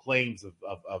 despite claims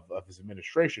of his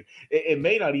administration, it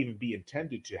may not even be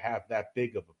intended to have that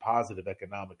big of a positive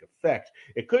economic effect.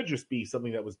 It could just be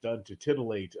something that was done to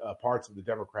titillate parts of the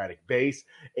Democratic base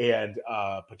and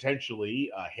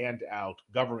potentially hand out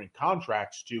government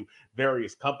contracts to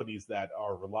various companies that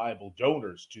are reliable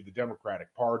donors to the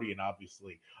Democratic Party and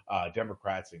obviously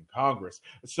Democrats in Congress.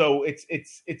 So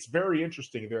it's very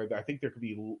interesting. I think there could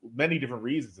be many different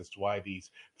reasons as to why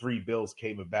these three bills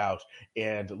came about.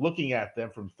 And looking at them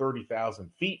from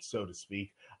 30,000 feet, so to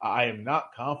speak, I am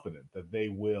not confident that they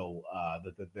will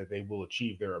that they will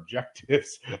achieve their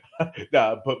objectives,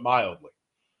 put mildly.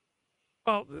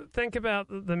 Well, think about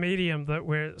the medium that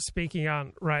we're speaking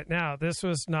on right now. This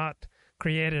was not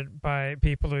created by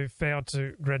people who failed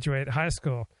to graduate high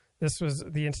school.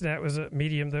 The internet was a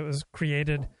medium that was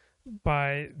created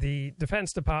by the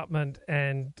Defense Department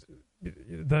and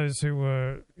those who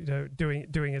were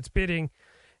doing its bidding,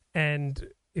 and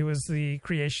it was the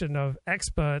creation of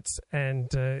experts and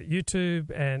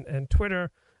YouTube and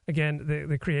Twitter. Again,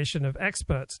 the creation of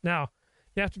experts. Now,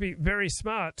 you have to be very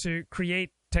smart to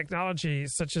create technology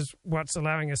such as what's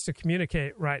allowing us to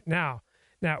communicate right now.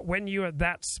 Now, when you are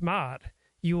that smart,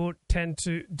 you will tend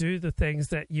to do the things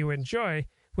that you enjoy,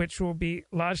 which will be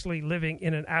largely living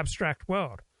in an abstract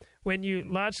world. When you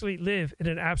largely live in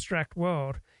an abstract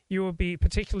world, you will be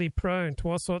particularly prone to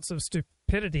all sorts of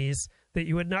stupidities that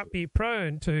you would not be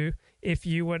prone to if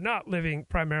you were not living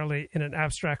primarily in an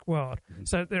abstract world. Mm-hmm.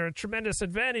 So there are tremendous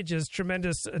advantages,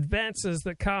 tremendous advances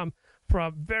that come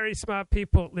from very smart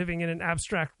people living in an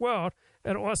abstract world.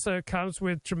 It also comes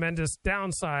with tremendous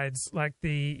downsides, like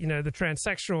the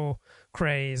transsexual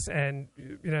craze and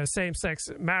same-sex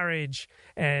marriage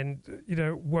and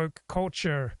woke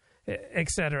culture,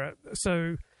 etc.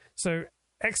 So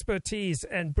expertise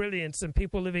and brilliance and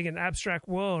people living in an abstract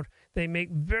world, they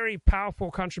make very powerful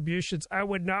contributions. I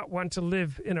would not want to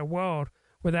live in a world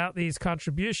without these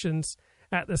contributions.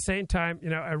 At the same time,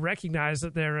 I recognize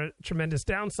that there are tremendous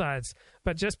downsides.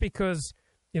 But just because,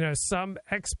 some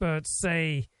experts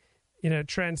say,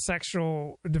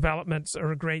 transsexual developments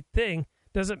are a great thing,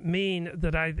 doesn't mean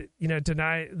that I,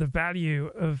 deny the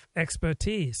value of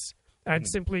expertise. I'd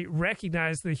simply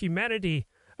recognize the humanity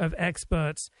of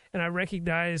experts, and I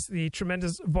recognize the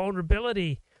tremendous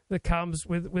vulnerability that comes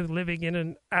with living in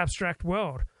an abstract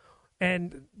world.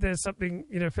 And there's something,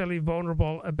 fairly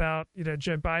vulnerable about,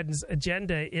 Joe Biden's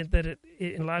agenda in that it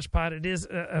in large part, it is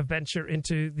a venture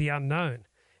into the unknown.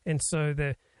 And so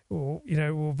there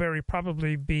will very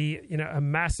probably be, a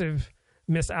massive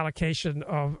misallocation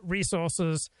of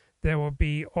resources. There will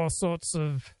be all sorts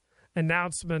of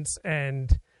announcements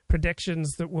and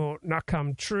predictions that will not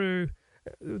come true,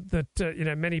 that,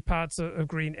 many parts of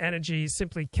green energy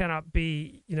simply cannot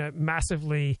be,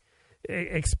 massively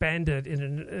expanded in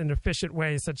an efficient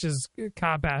way, such as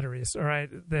car batteries. All right,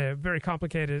 they're very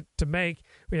complicated to make.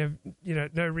 We have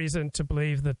no reason to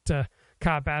believe that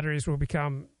car batteries will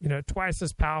become twice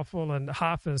as powerful and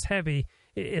half as heavy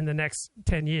in the next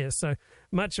 10 years. So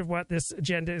much of what this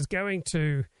agenda is going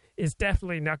to is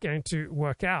definitely not going to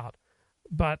work out.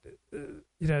 But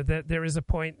that there is a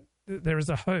point, there is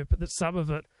a hope that some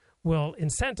of it will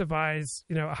incentivize,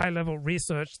 high-level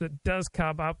research that does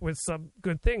come up with some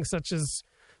good things, such as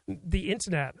the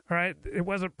internet. All right, it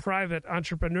wasn't private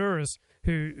entrepreneurs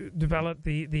who developed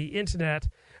the internet,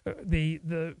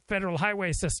 the federal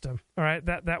highway system. All right,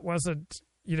 that wasn't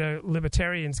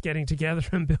libertarians getting together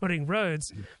and building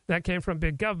roads. That came from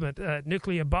big government.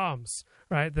 Nuclear bombs,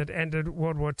 right, that ended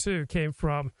World War II came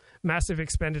from massive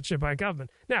expenditure by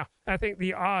government. Now, I think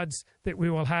the odds that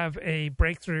we will have a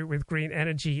breakthrough with green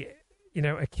energy,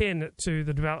 akin to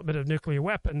the development of nuclear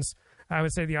weapons, I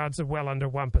would say the odds are well under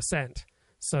 1%.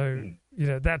 So,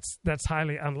 that's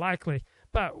highly unlikely.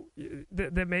 But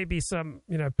there may be some,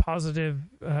 positive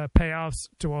payoffs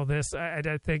to all this. I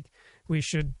don't think we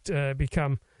should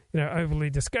become, overly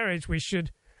discouraged. We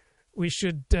should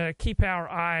keep our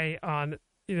eye on,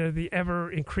 the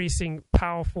ever increasing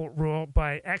powerful rule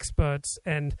by experts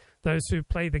and those who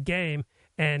play the game,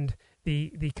 and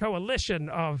the coalition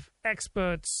of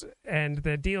experts and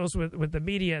their deals with the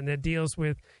media and their deals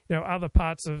with other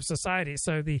parts of society.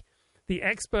 So the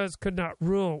experts could not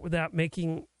rule without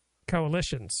making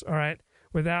coalitions. All right,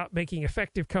 without making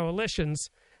effective coalitions,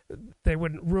 they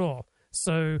wouldn't rule.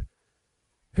 So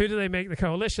who do they make the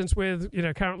coalitions with?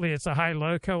 Currently it's a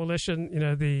high-low coalition.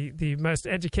 The most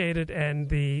educated and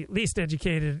the least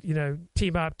educated,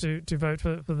 team up to vote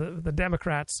for the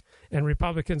Democrats, and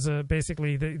Republicans are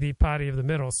basically the party of the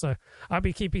middle. So I'll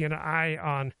be keeping an eye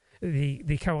on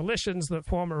the coalitions that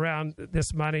form around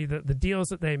this money, the deals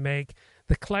that they make,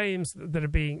 the claims that are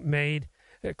being made,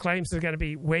 claims that are going to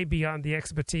be way beyond the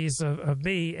expertise of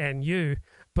me and you.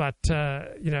 But,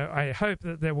 I hope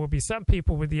that there will be some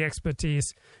people with the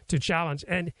expertise to challenge.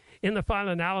 And in the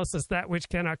final analysis, that which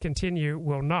cannot continue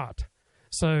will not.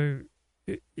 So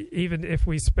even if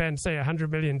we spend, say, $100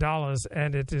 million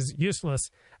and it is useless,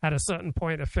 at a certain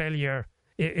point of failure,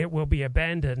 it will be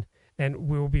abandoned, and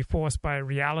we will be forced by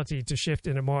reality to shift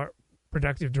in a more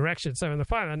productive direction. So in the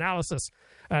final analysis,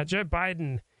 Joe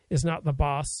Biden is not the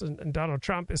boss, and Donald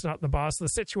Trump is not the boss. The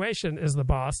situation is the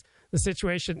boss. The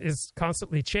situation is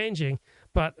constantly changing,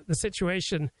 but the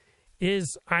situation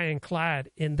is ironclad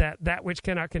in that which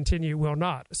cannot continue will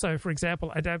not. So, for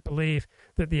example, I don't believe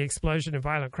that the explosion in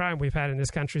violent crime we've had in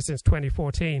this country since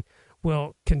 2014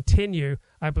 will continue.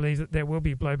 I believe that there will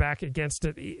be blowback against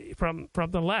it from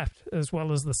the left as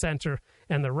well as the center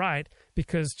and the right,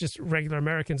 because just regular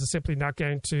Americans are simply not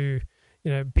going to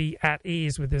be at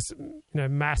ease with this,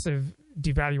 massive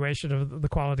devaluation of the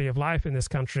quality of life in this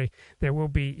country. There will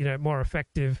be, more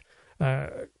effective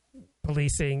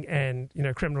policing and,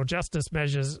 criminal justice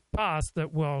measures passed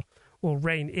that will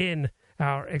rein in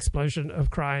our explosion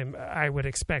of crime, I would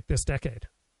expect, this decade.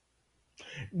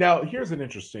 Now, here's an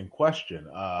interesting question,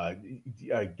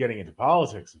 getting into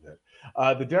politics a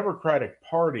bit. The Democratic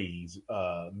Party's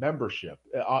membership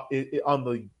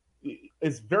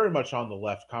is very much on the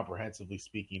left, comprehensively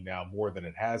speaking, now more than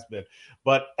it has been.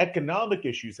 But economic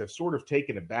issues have sort of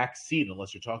taken a back seat,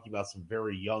 unless you're talking about some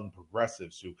very young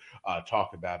progressives who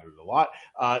talk about it a lot,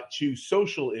 to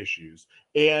social issues.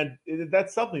 And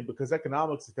that's something, because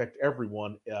economics affect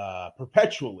everyone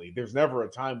perpetually. There's never a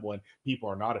time when people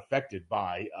are not affected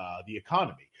by the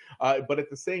economy. But at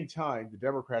the same time, the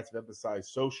Democrats have emphasized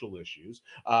social issues.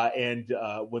 And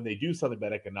when they do something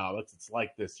about economics, it's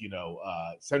like this,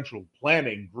 central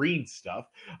planning green stuff.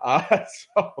 But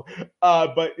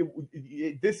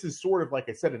this is sort of, like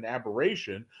I said, an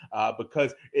aberration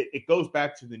because it goes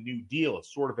back to the New Deal.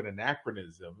 It's sort of an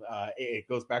anachronism. It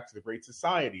goes back to the Great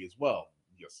Society as well.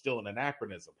 still an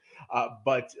anachronism.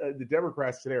 But the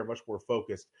Democrats today are much more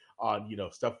focused on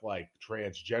stuff like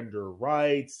transgender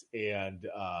rights and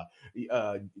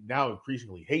now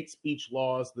increasingly hate speech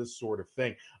laws, this sort of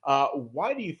thing.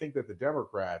 Why do you think that the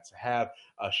Democrats have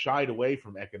shied away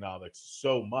from economics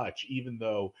so much, even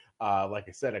though, like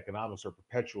I said, economics are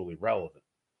perpetually relevant?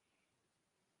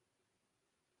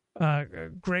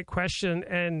 Great question,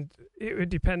 and it would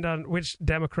depend on which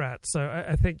Democrat. So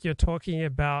I think you're talking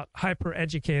about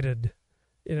hyper-educated,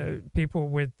 people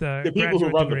with the people who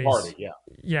run degrees. The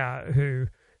party,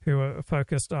 who are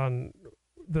focused on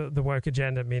the woke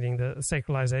agenda, meaning the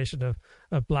sacralization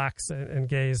of blacks and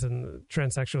gays and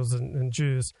transsexuals and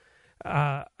Jews.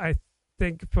 I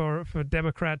think for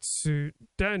Democrats who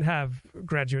don't have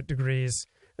graduate degrees,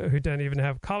 who don't even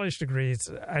have college degrees,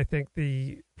 I think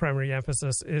the primary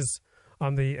emphasis is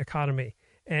on the economy.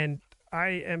 And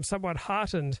I am somewhat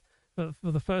heartened for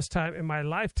the first time in my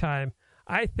lifetime.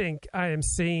 I think I am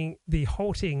seeing the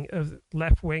halting of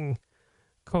left-wing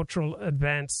cultural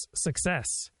advance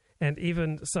success and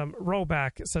even some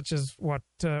rollback, such as what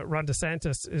Ron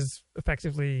DeSantis is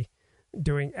effectively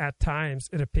doing at times,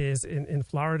 it appears, in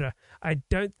Florida. I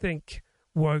don't think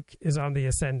woke is on the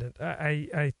ascendant.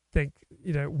 I think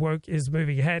woke is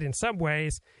moving ahead in some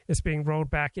ways. It's being rolled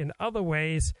back in other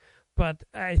ways. But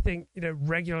I think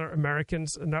regular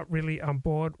Americans are not really on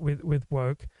board with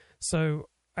woke. So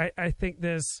I think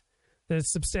there's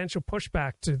substantial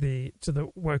pushback to the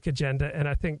woke agenda, and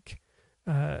I think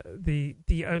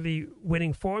the only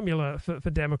winning formula for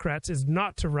Democrats is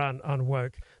not to run on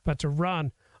woke, but to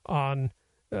run on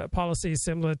policies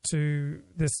similar to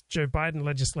this Joe Biden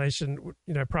legislation,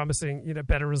 promising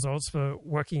better results for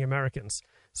working Americans.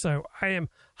 So I am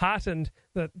heartened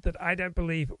that I don't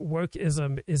believe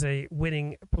wokeism is a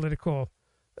winning political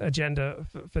agenda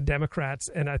for Democrats,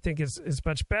 and I think it's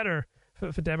much better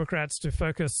for Democrats to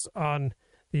focus on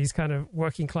these kind of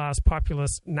working class,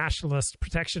 populist, nationalist,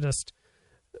 protectionist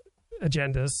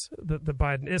agendas that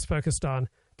Biden is focused on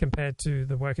compared to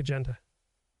the woke agenda.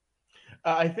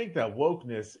 I think that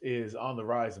wokeness is on the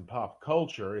rise in pop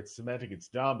culture. It's cementing its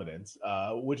dominance,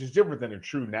 which is different than a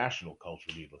true national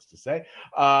culture, needless to say.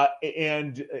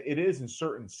 And it is in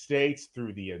certain states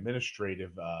through the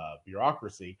administrative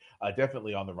bureaucracy,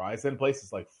 definitely on the rise. And in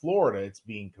places like Florida, it's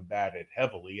being combated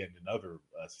heavily, and in other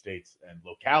states and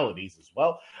localities as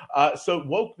well. So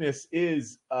wokeness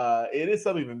is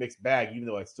something of a mixed bag, even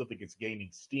though I still think it's gaining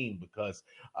steam because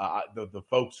the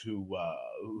folks who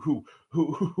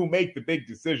make the big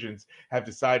decisions have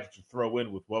decided to throw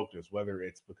in with wokeness, whether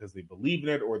it's because they believe in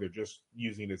it or they're just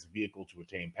using it as a vehicle to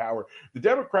attain power. The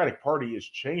Democratic Party is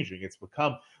changing. It's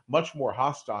become much more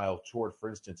hostile toward, for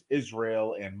instance,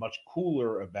 Israel, and much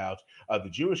cooler about the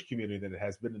Jewish community than it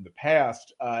has been in the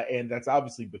past. And that's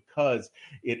obviously because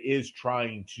it is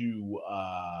trying to,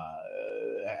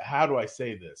 how do I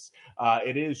say this?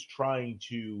 It is trying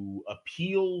to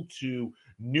appeal to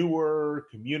newer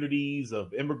communities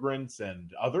of immigrants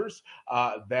and others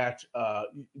that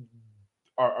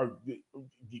are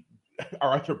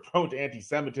either prone to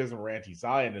anti-Semitism or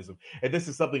anti-Zionism, and this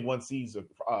is something one sees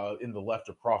in the left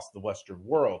across the Western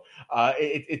world.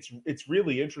 It's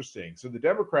really interesting. So the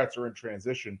Democrats are in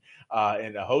transition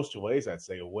in a host of ways, I'd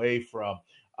say, away from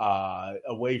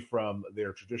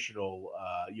their traditional,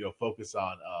 focus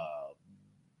on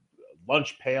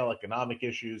lunch pail economic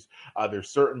issues. They're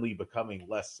certainly becoming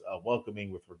less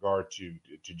welcoming with regard to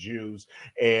Jews,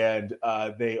 and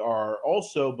they are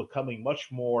also becoming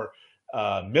much more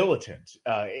militant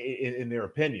in their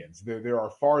opinions. There are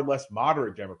far less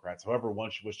moderate Democrats, however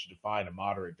one should wish to define a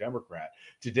moderate Democrat,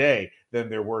 today than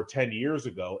there were 10 years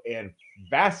ago, and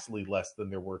vastly less than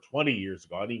there were 20 years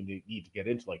ago. I don't even need to get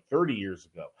into like 30 years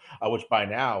ago, which by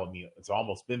now, it's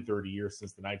almost been 30 years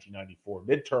since the 1994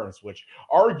 midterms, which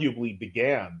arguably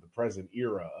began the present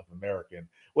era of American,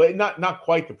 well, not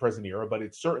quite the present era, but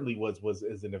it certainly was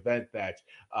an event that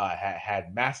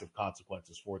had massive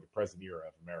consequences for the present era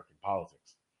of American politics.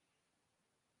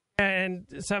 And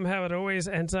somehow it always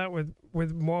ends up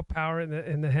with more power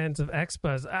in the hands of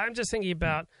experts. I'm just thinking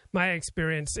about my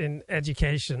experience in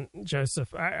education,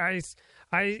 Joseph. I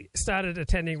started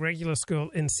attending regular school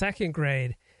in second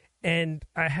grade, and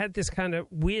I had this kind of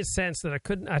weird sense that I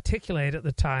couldn't articulate at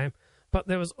the time, but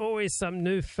there was always some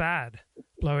new fad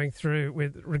blowing through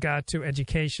with regard to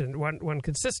education. One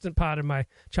consistent part of my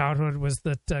childhood was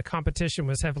that competition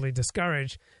was heavily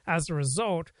discouraged. As a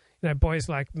result, boys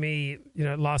like me,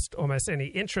 lost almost any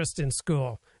interest in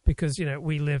school because,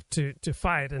 we lived to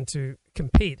fight and to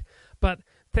compete. But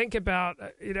think about,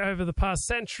 over the past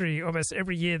century, almost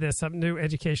every year there's some new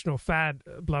educational fad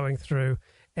blowing through.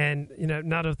 and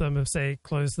none of them have say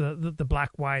closed the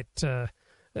black-white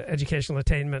educational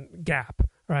attainment gap.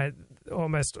 Right,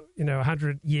 almost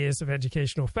 100 years of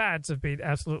educational fads have been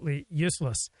absolutely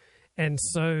useless, and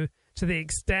so to the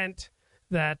extent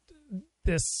that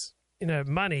this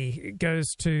money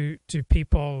goes to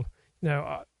people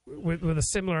with a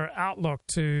similar outlook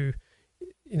to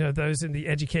those in the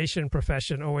education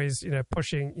profession, always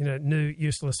pushing new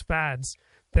useless fads,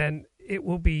 then it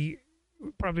will be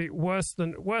probably worse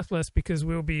than worthless, because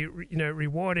we'll be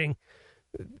rewarding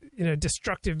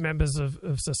destructive members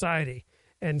of society.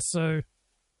 And so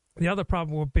the other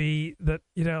problem will be that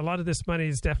a lot of this money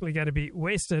is definitely going to be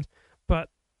wasted, but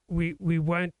we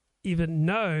won't even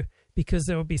know, because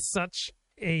there will be such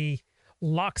a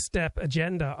lockstep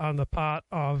agenda on the part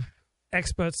of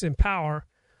experts in power,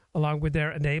 along with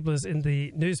their enablers in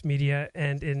the news media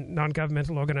and in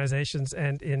non-governmental organizations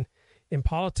and in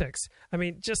politics. I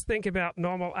mean, just think about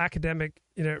normal academic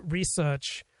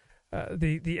research.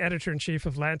 The editor-in-chief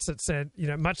of Lancet said,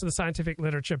 much of the scientific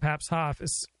literature, perhaps half,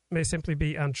 may simply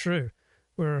be untrue.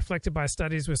 We're reflected by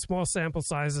studies with small sample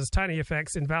sizes, tiny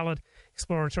effects, invalid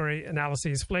exploratory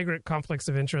analyses, flagrant conflicts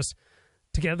of interest.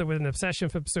 Together with an obsession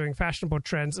for pursuing fashionable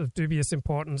trends of dubious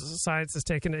importance, science has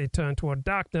taken a turn toward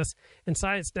darkness, and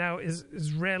science now is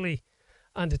rarely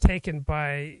undertaken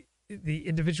by the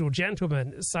individual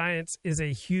gentleman. Science is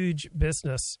a huge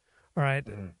business, all right?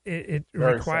 It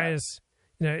requires...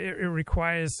 it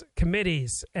requires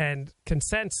committees and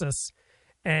consensus,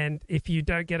 and if you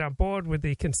don't get on board with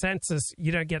the consensus,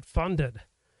 you don't get funded.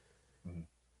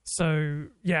 So,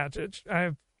 yeah,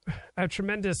 I have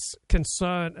tremendous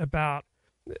concern about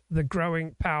the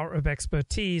growing power of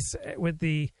expertise, with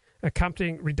the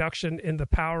accompanying reduction in the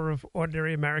power of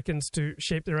ordinary Americans to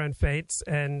shape their own fates,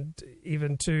 and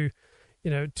even to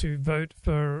vote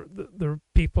for the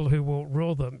people who will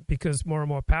rule them, because more and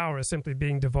more power is simply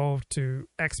being devolved to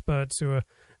experts who are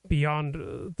beyond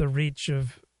the reach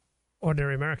of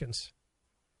ordinary Americans.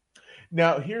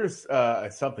 Now, here's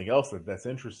something else that's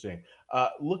interesting.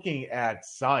 Looking at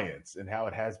science and how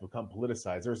it has become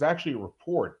politicized, there's actually a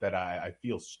report that I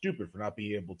feel stupid for not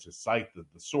being able to cite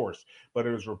the source, but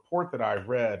it was a report that I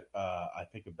read, I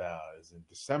think about is in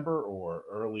December or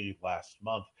early last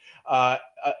month, and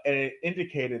it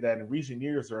indicated that in recent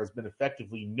years there has been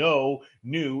effectively no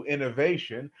new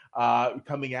innovation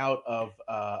coming out of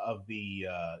the,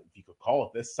 if you could call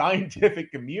it this,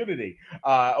 scientific community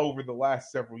over the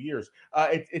last several years.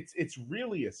 It's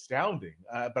really astounding,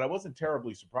 but I wasn't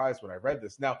terribly surprised when I read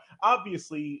this. Now,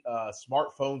 obviously,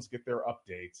 smartphones get their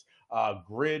updates,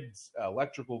 grids,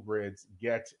 electrical grids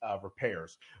get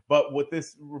repairs. But what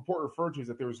this report referred to is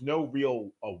that there was no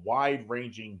real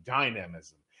wide-ranging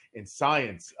dynamism in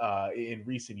science in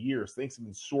recent years. Things have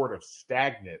been sort of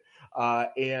stagnant.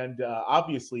 And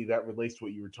obviously that relates to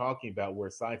what you were talking about, where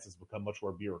science has become much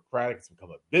more bureaucratic. It's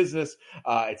become a business.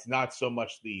 It's not so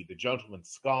much the gentleman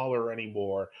scholar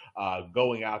anymore,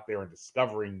 going out there and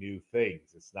discovering new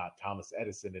things. It's not Thomas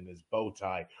Edison in his bow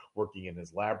tie working in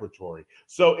his laboratory.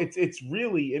 So it's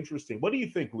really interesting. What do you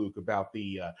think, Luke, about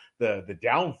the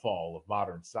downfall of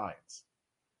modern science?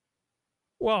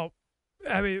 Well,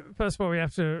 I mean, first of all, we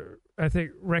have to, I think,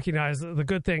 recognize the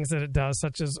good things that it does,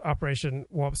 such as Operation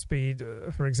Warp Speed,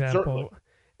 for example.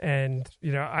 Certainly.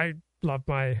 And, I love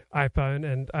my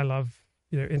iPhone, and I love,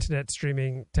 internet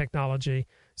streaming technology.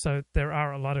 So there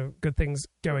are a lot of good things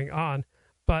going on,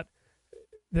 but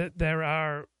there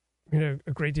are,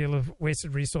 a great deal of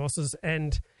wasted resources,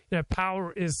 and,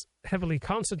 power is heavily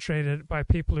concentrated by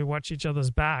people who watch each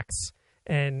other's backs,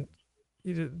 and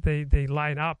they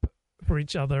line up for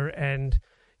each other, and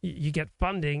you get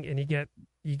funding, and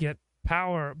you get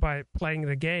power by playing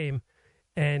the game,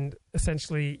 and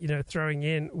essentially throwing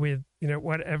in with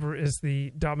whatever is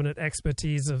the dominant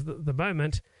expertise of the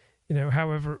moment,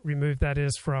 however removed that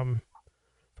is from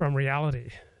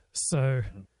reality. So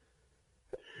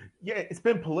yeah, it's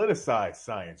been politicized,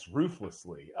 science,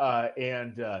 ruthlessly,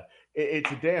 and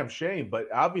it's a damn shame. But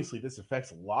obviously, this affects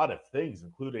a lot of things,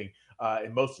 including,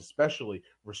 and most especially,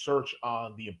 research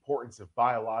on the importance of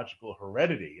biological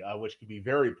heredity, which can be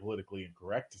very politically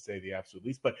incorrect, to say the absolute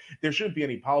least. But there shouldn't be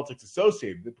any politics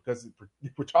associated with it, because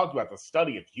we're talking about the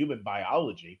study of human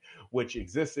biology, which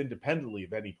exists independently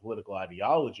of any political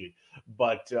ideology.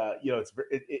 But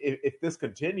if this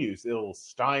continues, it'll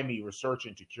stymie research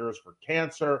into cures for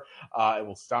cancer. It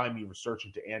will stymie research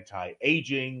into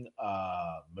anti-aging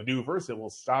maneuvers. It will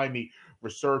stymie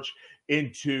research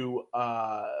into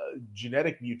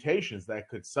genetic mutations that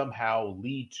could somehow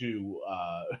lead to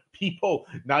people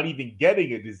not even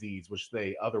getting a disease, which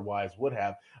they otherwise would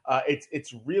have.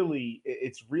 It's really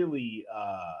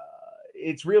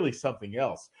it's really something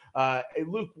else.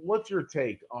 Luke, what's your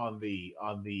take on the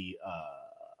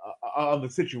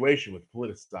situation with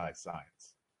politicized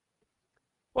science?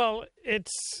 Well,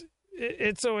 it's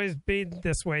always been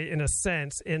this way in a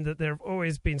sense, in that there have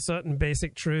always been certain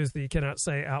basic truths that you cannot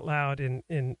say out loud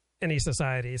in any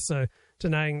society. So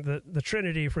denying the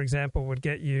Trinity, for example, would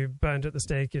get you burned at the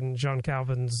stake in John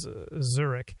Calvin's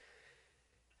Zurich.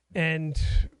 And,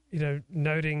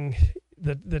 noting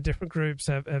that the different groups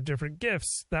have different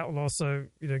gifts, that will also,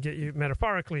 get you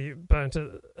metaphorically burnt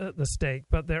at the stake.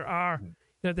 But there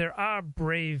are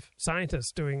brave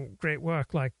scientists doing great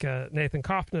work, like Nathan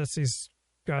Kofnas. He's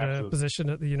got a position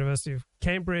at the University of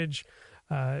Cambridge.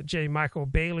 J. Michael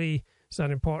Bailey has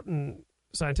done important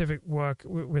scientific work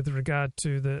with regard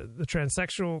to the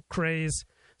transsexual craze.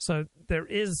 So there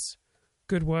is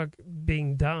good work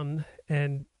being done,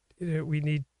 and we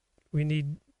need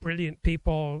brilliant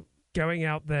people going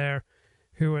out there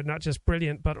who are not just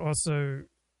brilliant but also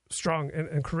strong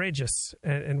and courageous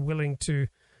and willing to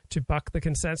buck the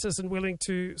consensus and willing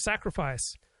to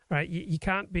sacrifice. Right? You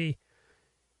can't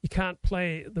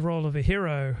play the role of a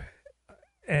hero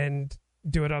and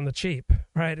do it on the cheap.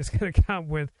 Right? It's going to come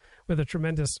with a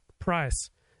tremendous price.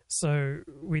 So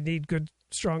we need good,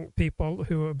 strong people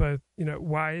who are both,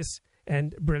 wise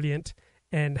and brilliant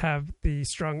and have the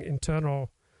strong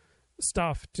internal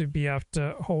stuff to be able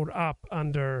to hold up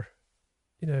under,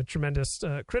 tremendous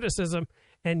criticism,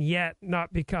 and yet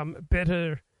not become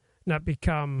bitter, not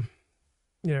become,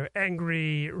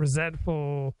 angry,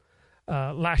 resentful,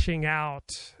 lashing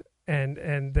out,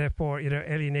 and therefore,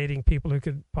 alienating people who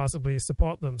could possibly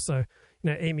support them. So,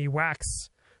 Amy Wax,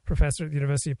 professor at the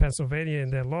University of Pennsylvania in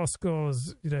their law school,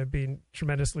 has, been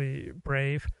tremendously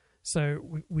brave.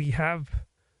 So we have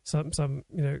some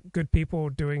good people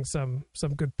doing some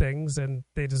good things, and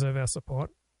they deserve our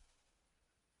support.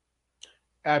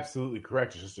 Absolutely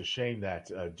correct. It's just a shame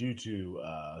that due to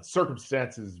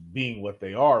circumstances being what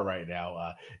they are right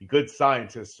now, good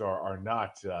scientists are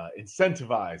not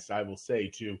incentivized, I will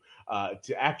say, to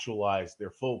actualize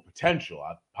their full potential.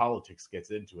 Politics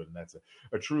gets into it, and that's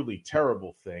a truly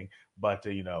terrible thing. But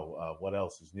what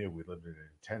else is new? We live in an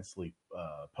intensely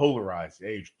polarized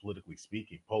age, politically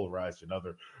speaking, polarized in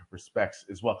other respects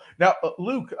as well. Now,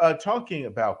 Luke, talking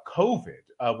about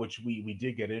COVID, which we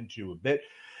did get into a bit.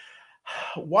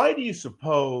 Why do you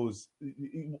suppose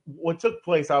what took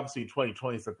place, obviously, in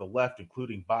 2020 is that the left,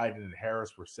 including Biden and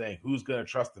Harris, were saying, who's going to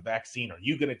trust the vaccine? Are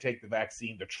you going to take the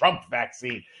vaccine, the Trump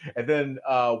vaccine? And then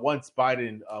once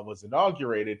Biden was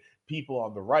inaugurated, people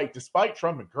on the right, despite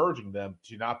Trump encouraging them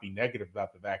to not be negative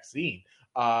about the vaccine,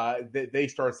 they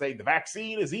started saying the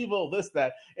vaccine is evil, this,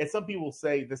 that. And some people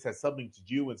say this has something to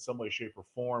do in some way, shape, or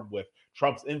form with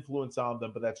Trump's influence on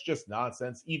them, but that's just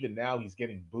nonsense. Even now, he's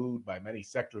getting booed by many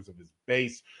sectors of his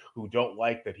base who don't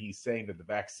like that he's saying that the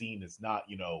vaccine is not,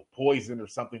 poison or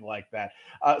something like that.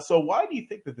 So why do you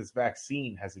think that this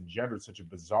vaccine has engendered such a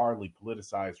bizarrely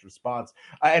politicized response?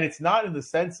 And it's not in the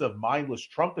sense of mindless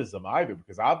Trumpism either,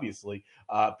 because obviously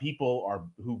people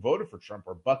who voted for Trump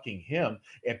are bucking him,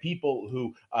 and people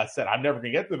who said, I'm never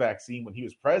going to get the vaccine when he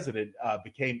was president,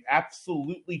 became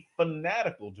absolutely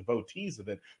fanatical devotees of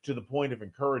it to the point of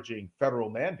encouraging federal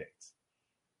mandates.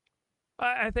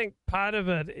 I think part of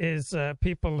it is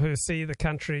people who see the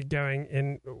country going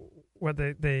in what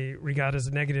they regard as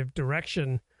a negative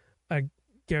direction are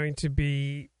going to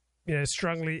be,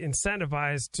 strongly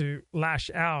incentivized to lash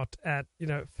out at,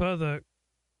 further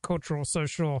cultural,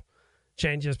 social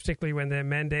changes, particularly when they're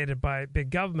mandated by big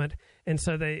government. And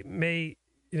so they may,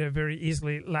 very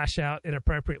easily lash out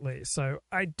inappropriately. So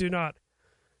I do not,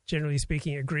 generally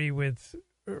speaking, agree with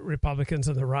Republicans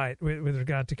on the right with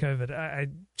regard to COVID. I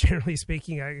generally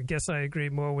speaking, I guess I agree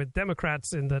more with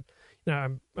Democrats in that,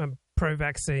 I'm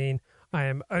pro-vaccine. I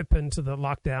am open to the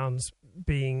lockdowns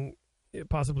being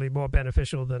possibly more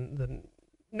beneficial than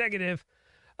negative.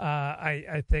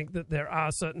 I think that there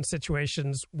are certain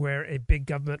situations where a big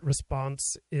government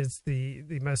response is the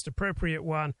most appropriate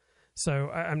one. So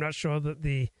I'm not sure that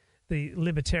the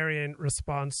libertarian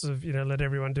response of, let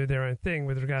everyone do their own thing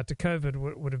with regard to COVID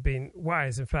would have been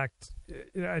wise. In fact,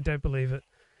 I don't believe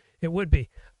it would be.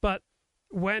 But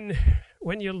when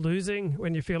you're losing,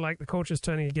 when you feel like the culture is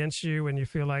turning against you, when you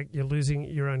feel like you're losing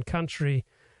your own country,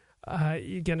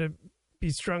 you're going to be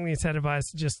strongly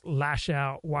incentivized to just lash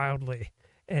out wildly.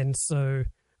 And so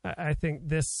I think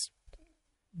this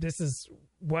is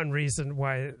one reason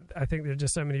why I think there are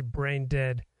just so many brain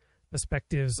dead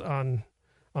perspectives on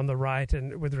the right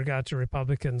and with regard to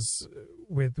Republicans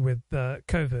with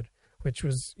COVID, which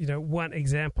was, one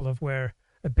example of where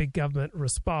a big government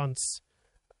response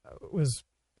was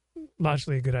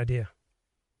largely a good idea.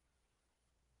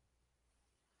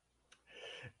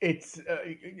 It's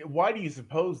why do you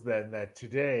suppose then that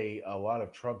today a lot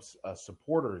of Trump's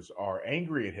supporters are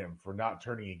angry at him for not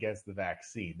turning against the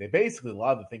vaccine? They basically a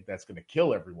lot of them think that's going to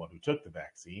kill everyone who took the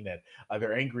vaccine, and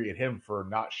they're angry at him for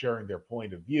not sharing their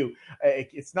point of view.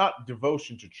 It's not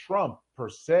devotion to Trump per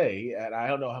se, and I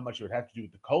don't know how much it would have to do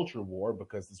with the culture war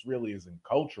because this really isn't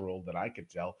cultural that I could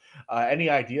tell.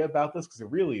 Any idea about this? Because it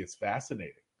really is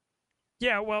fascinating.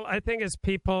 Yeah, well, I think it's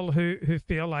people who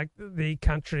feel like the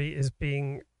country is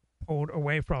being pulled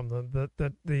away from them,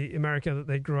 that the America that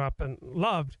they grew up and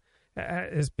loved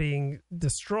is being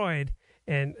destroyed,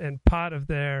 and part of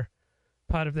their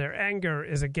anger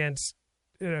is against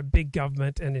big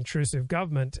government and intrusive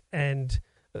government, and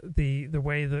the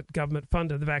way that government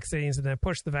funded the vaccines and then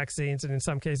pushed the vaccines and in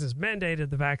some cases mandated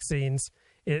the vaccines.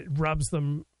 It rubs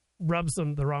them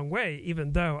the wrong way,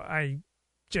 even though I,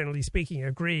 generally speaking,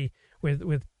 agree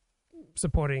with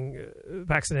supporting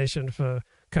vaccination for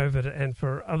COVID and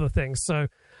for other things. So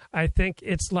I think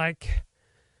it's like,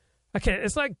 okay,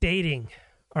 it's like dating.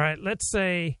 All right, let's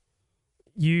say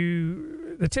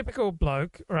the typical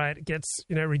bloke, right, gets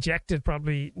rejected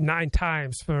probably 9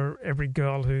 times for every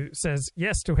girl who says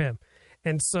yes to him.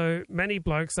 And so many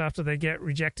blokes, after they get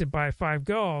rejected by 5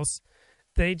 girls,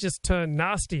 they just turn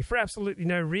nasty for absolutely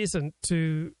no reason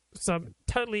to some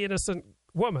totally innocent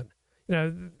woman.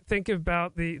 Think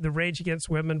about the rage against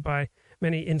women by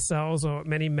many incels or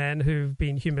many men who've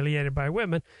been humiliated by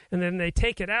women, and then they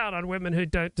take it out on women who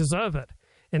don't deserve it.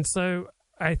 And so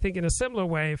I think in a similar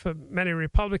way, for many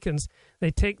Republicans,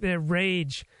 they take their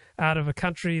rage out of a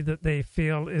country that they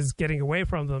feel is getting away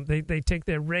from them. They take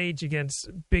their rage against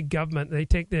big government. They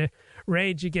take their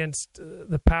rage against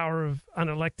the power of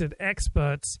unelected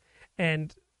experts.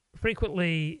 And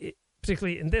frequently,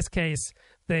 particularly in this case,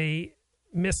 they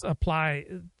misapply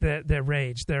their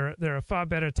rage. There are far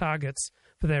better targets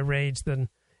for their rage than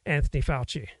Anthony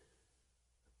Fauci.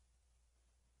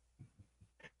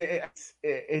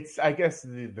 It's I guess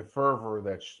the fervor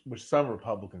that which some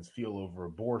Republicans feel over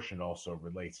abortion also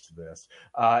relates to this.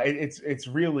 It's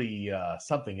really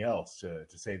something else to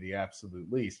say the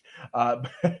absolute least,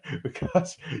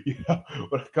 because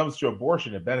when it comes to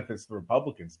abortion, it benefits the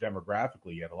Republicans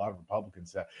demographically. Yet a lot of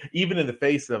Republicans, even in the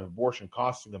face of abortion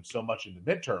costing them so much in the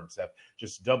midterms, have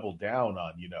just doubled down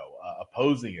on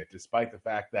opposing it, despite the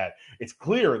fact that it's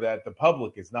clear that the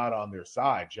public is not on their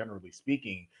side, generally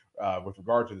speaking, with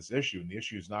regard to this issue, and the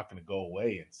issue is not going to go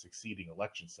away in succeeding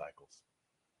election cycles.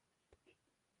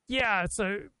 Yeah,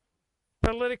 so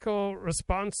political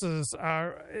responses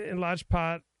are in large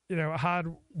part,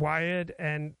 hardwired,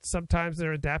 and sometimes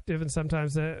they're adaptive and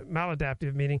sometimes they're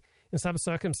maladaptive, meaning in some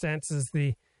circumstances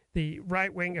the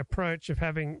right-wing approach of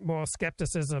having more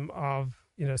skepticism of,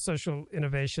 social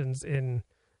innovations in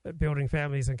building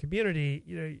families and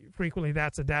community, frequently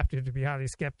that's adaptive to be highly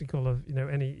skeptical of,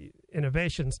 any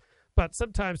innovations. But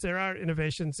sometimes there are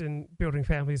innovations in building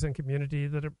families and community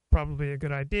that are probably a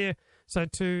good idea. So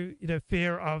too,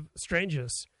 fear of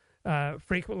strangers.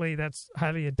 Frequently that's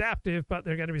highly adaptive, but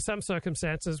there are going to be some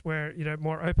circumstances where,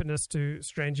 more openness to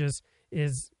strangers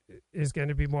is going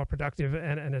to be more productive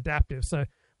and adaptive. So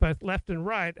both left and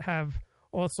right have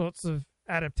all sorts of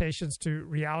adaptations to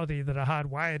reality that are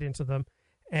hardwired into them.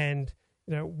 And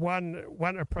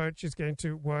one approach is going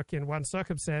to work in one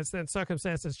circumstance, then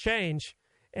circumstances change,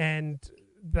 and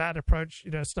that approach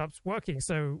stops working.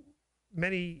 So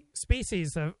many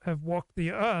species have walked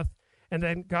the earth and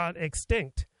then got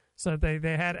extinct. So they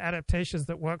had adaptations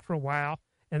that worked for a while,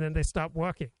 and then they stopped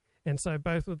working. And so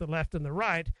both with the left and the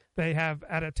right, they have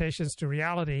adaptations to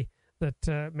reality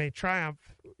that may triumph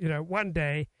one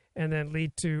day and then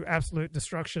lead to absolute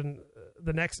destruction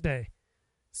the next day.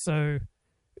 So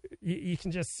you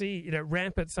can just see,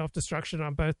 rampant self-destruction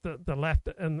on both the left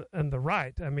and the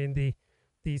right. I mean,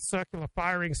 the circular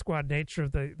firing squad nature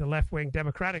of the left-wing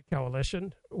Democratic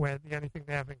coalition, where the only thing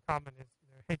they have in common is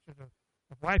hatred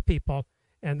of white people,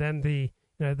 and then the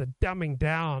dumbing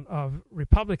down of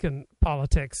Republican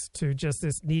politics to just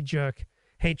this knee-jerk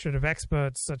hatred of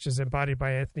experts, such as embodied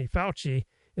by Anthony Fauci,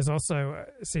 is also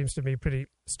seems to me pretty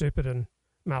stupid and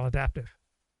maladaptive.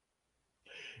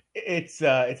 It's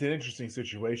an interesting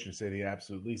situation, to say the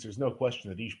absolute least. There's no question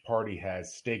that each party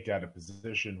has staked out a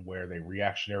position where they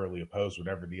reactionarily oppose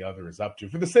whatever the other is up to,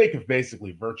 for the sake of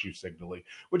basically virtue signaling,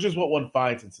 which is what one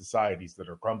finds in societies that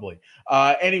are crumbling.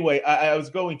 Anyway, I was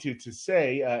going to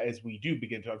say, as we do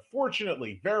begin to,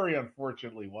 unfortunately, very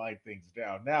unfortunately, wind things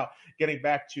down. Now, getting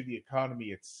back to the economy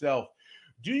itself,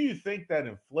 do you think that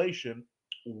inflation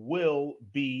will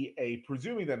be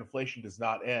presuming that inflation does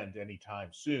not end anytime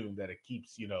soon, that it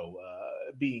keeps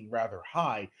being rather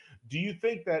high. Do you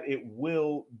think that it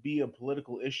will be a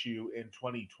political issue in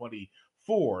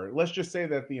 2024? Let's just say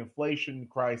that the inflation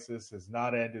crisis has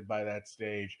not ended by that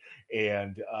stage,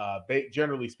 and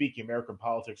generally speaking, American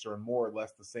politics are in more or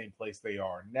less the same place they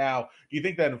are now. Do you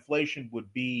think that inflation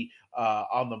would be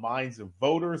on the minds of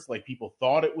voters like people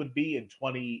thought it would be in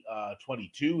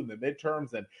 2022 in the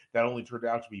midterms, and that only turned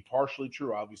out to be partially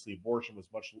true? Obviously, abortion was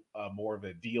much more of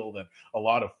a deal than a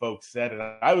lot of folks said, and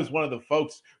I was one of the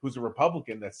folks who's a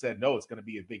Republican that said no, it's going to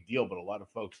be a big deal, but a lot of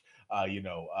folks,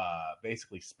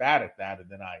 basically spat at that, and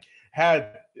then I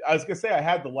was going to say I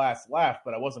had the last laugh,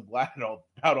 but I wasn't glad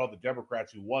about all the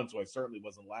Democrats who won, so I certainly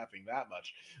wasn't laughing that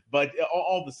much. But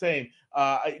all the same,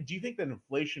 do you think that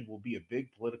inflation will be a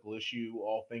big political issue,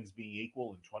 all things being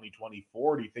equal, in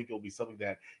 2024? Or do you think it'll be something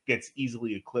that gets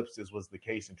easily eclipsed, as was the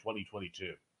case in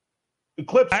 2022?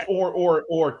 Eclipsed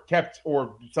or kept,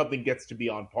 or something gets to be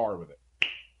on par with it?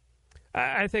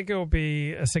 I think it will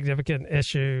be a significant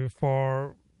issue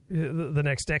for the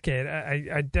next decade.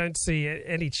 I don't see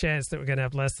any chance that we're going to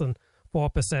have less than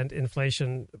 4%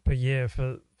 inflation per year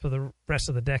for the rest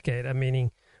of the decade. I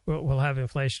mean, we'll have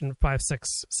inflation 5,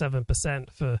 6, 7%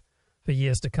 for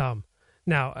years to come.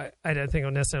 Now, I don't think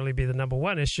it'll necessarily be the number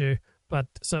one issue, but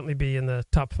certainly be in the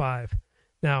top 5.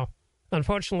 Now,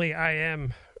 unfortunately, I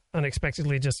am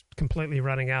unexpectedly just completely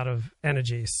running out of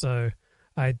energy, so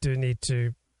I do need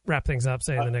to wrap things up,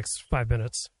 say, in the next 5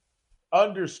 minutes.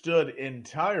 Understood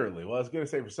entirely. Well, I was going to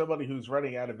say, for somebody who's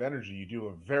running out of energy, you do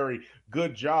a very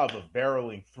good job of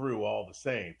barreling through all the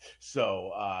same.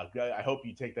 So I hope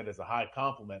you take that as a high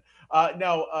compliment.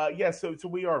 So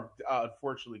we are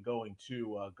unfortunately going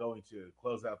to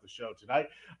close out the show tonight.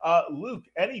 Luke,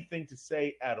 anything to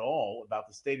say at all about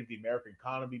the state of the American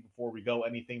economy before we go?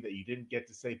 Anything that you didn't get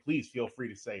to say, please feel free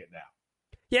to say it now.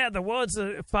 Yeah, the world's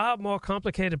a far more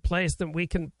complicated place than we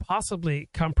can possibly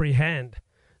comprehend.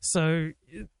 So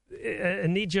a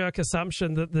knee-jerk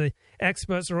assumption that the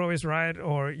experts are always right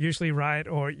or usually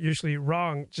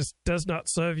wrong just does not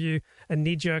serve you. A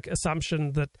knee-jerk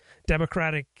assumption that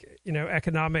democratic,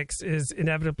 economics is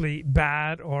inevitably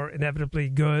bad or inevitably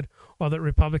good, or that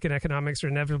Republican economics are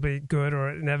inevitably good or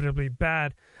inevitably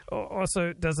bad,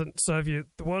 also doesn't serve you.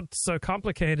 The world's so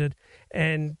complicated,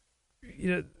 and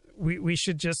we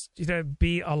should just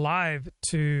be alive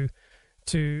to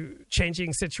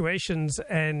changing situations,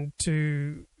 and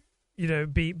to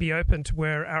be open to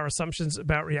where our assumptions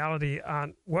about reality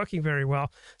aren't working very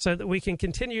well, so that we can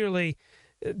continually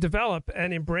develop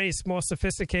and embrace more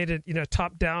sophisticated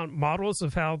top-down models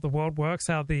of how the world works,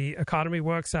 how the economy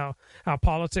works, how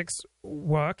politics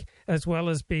work, as well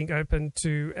as being open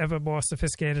to ever more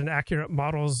sophisticated and accurate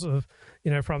models of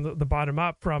from the bottom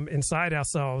up, from inside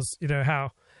ourselves,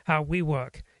 how we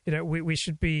work. We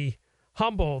should be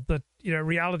humble that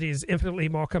reality is infinitely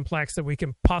more complex than we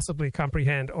can possibly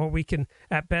comprehend. Or we can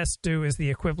at best do is the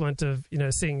equivalent of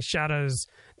seeing shadows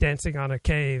dancing on a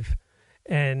cave,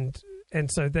 and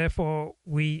so therefore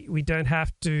we don't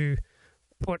have to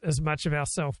put as much of our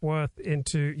self-worth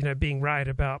into being right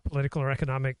about political or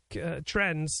economic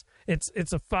trends.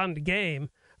 It's a fun game,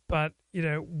 but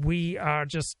we are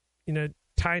just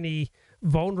tiny,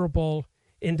 vulnerable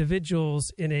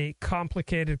individuals in a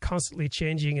complicated, constantly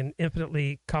changing, and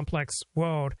infinitely complex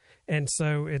world. And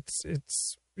so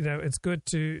it's good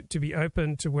to be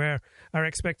open to where our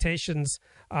expectations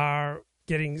are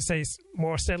getting, say,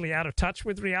 more steadily out of touch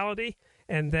with reality.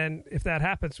 And then if that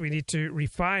happens, we need to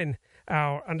refine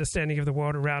our understanding of the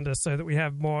world around us so that we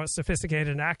have more sophisticated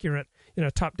and accurate,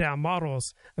 top-down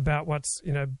models about what's,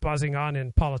 buzzing on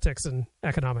in politics and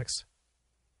economics.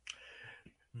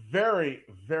 Very,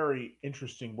 very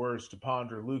interesting words to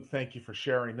ponder. Luke, thank you for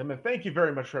sharing them. And thank you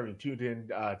very much for having tuned in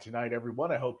tonight,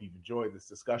 everyone. I hope you've enjoyed this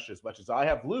discussion as much as I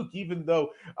have. Luke, even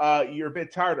though you're a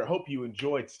bit tired, I hope you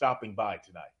enjoyed stopping by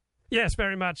tonight. Yes,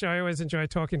 very much. I always enjoy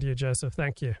talking to you, Joseph.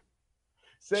 Thank you.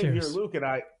 Same here, Luke.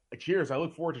 And cheers. I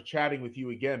look forward to chatting with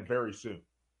you again very soon.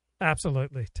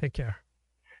 Absolutely. Take care.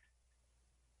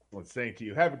 Saying to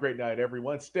you, have a great night,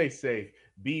 everyone. Stay safe.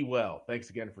 Be well. Thanks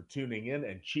again for tuning in,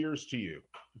 and cheers to you.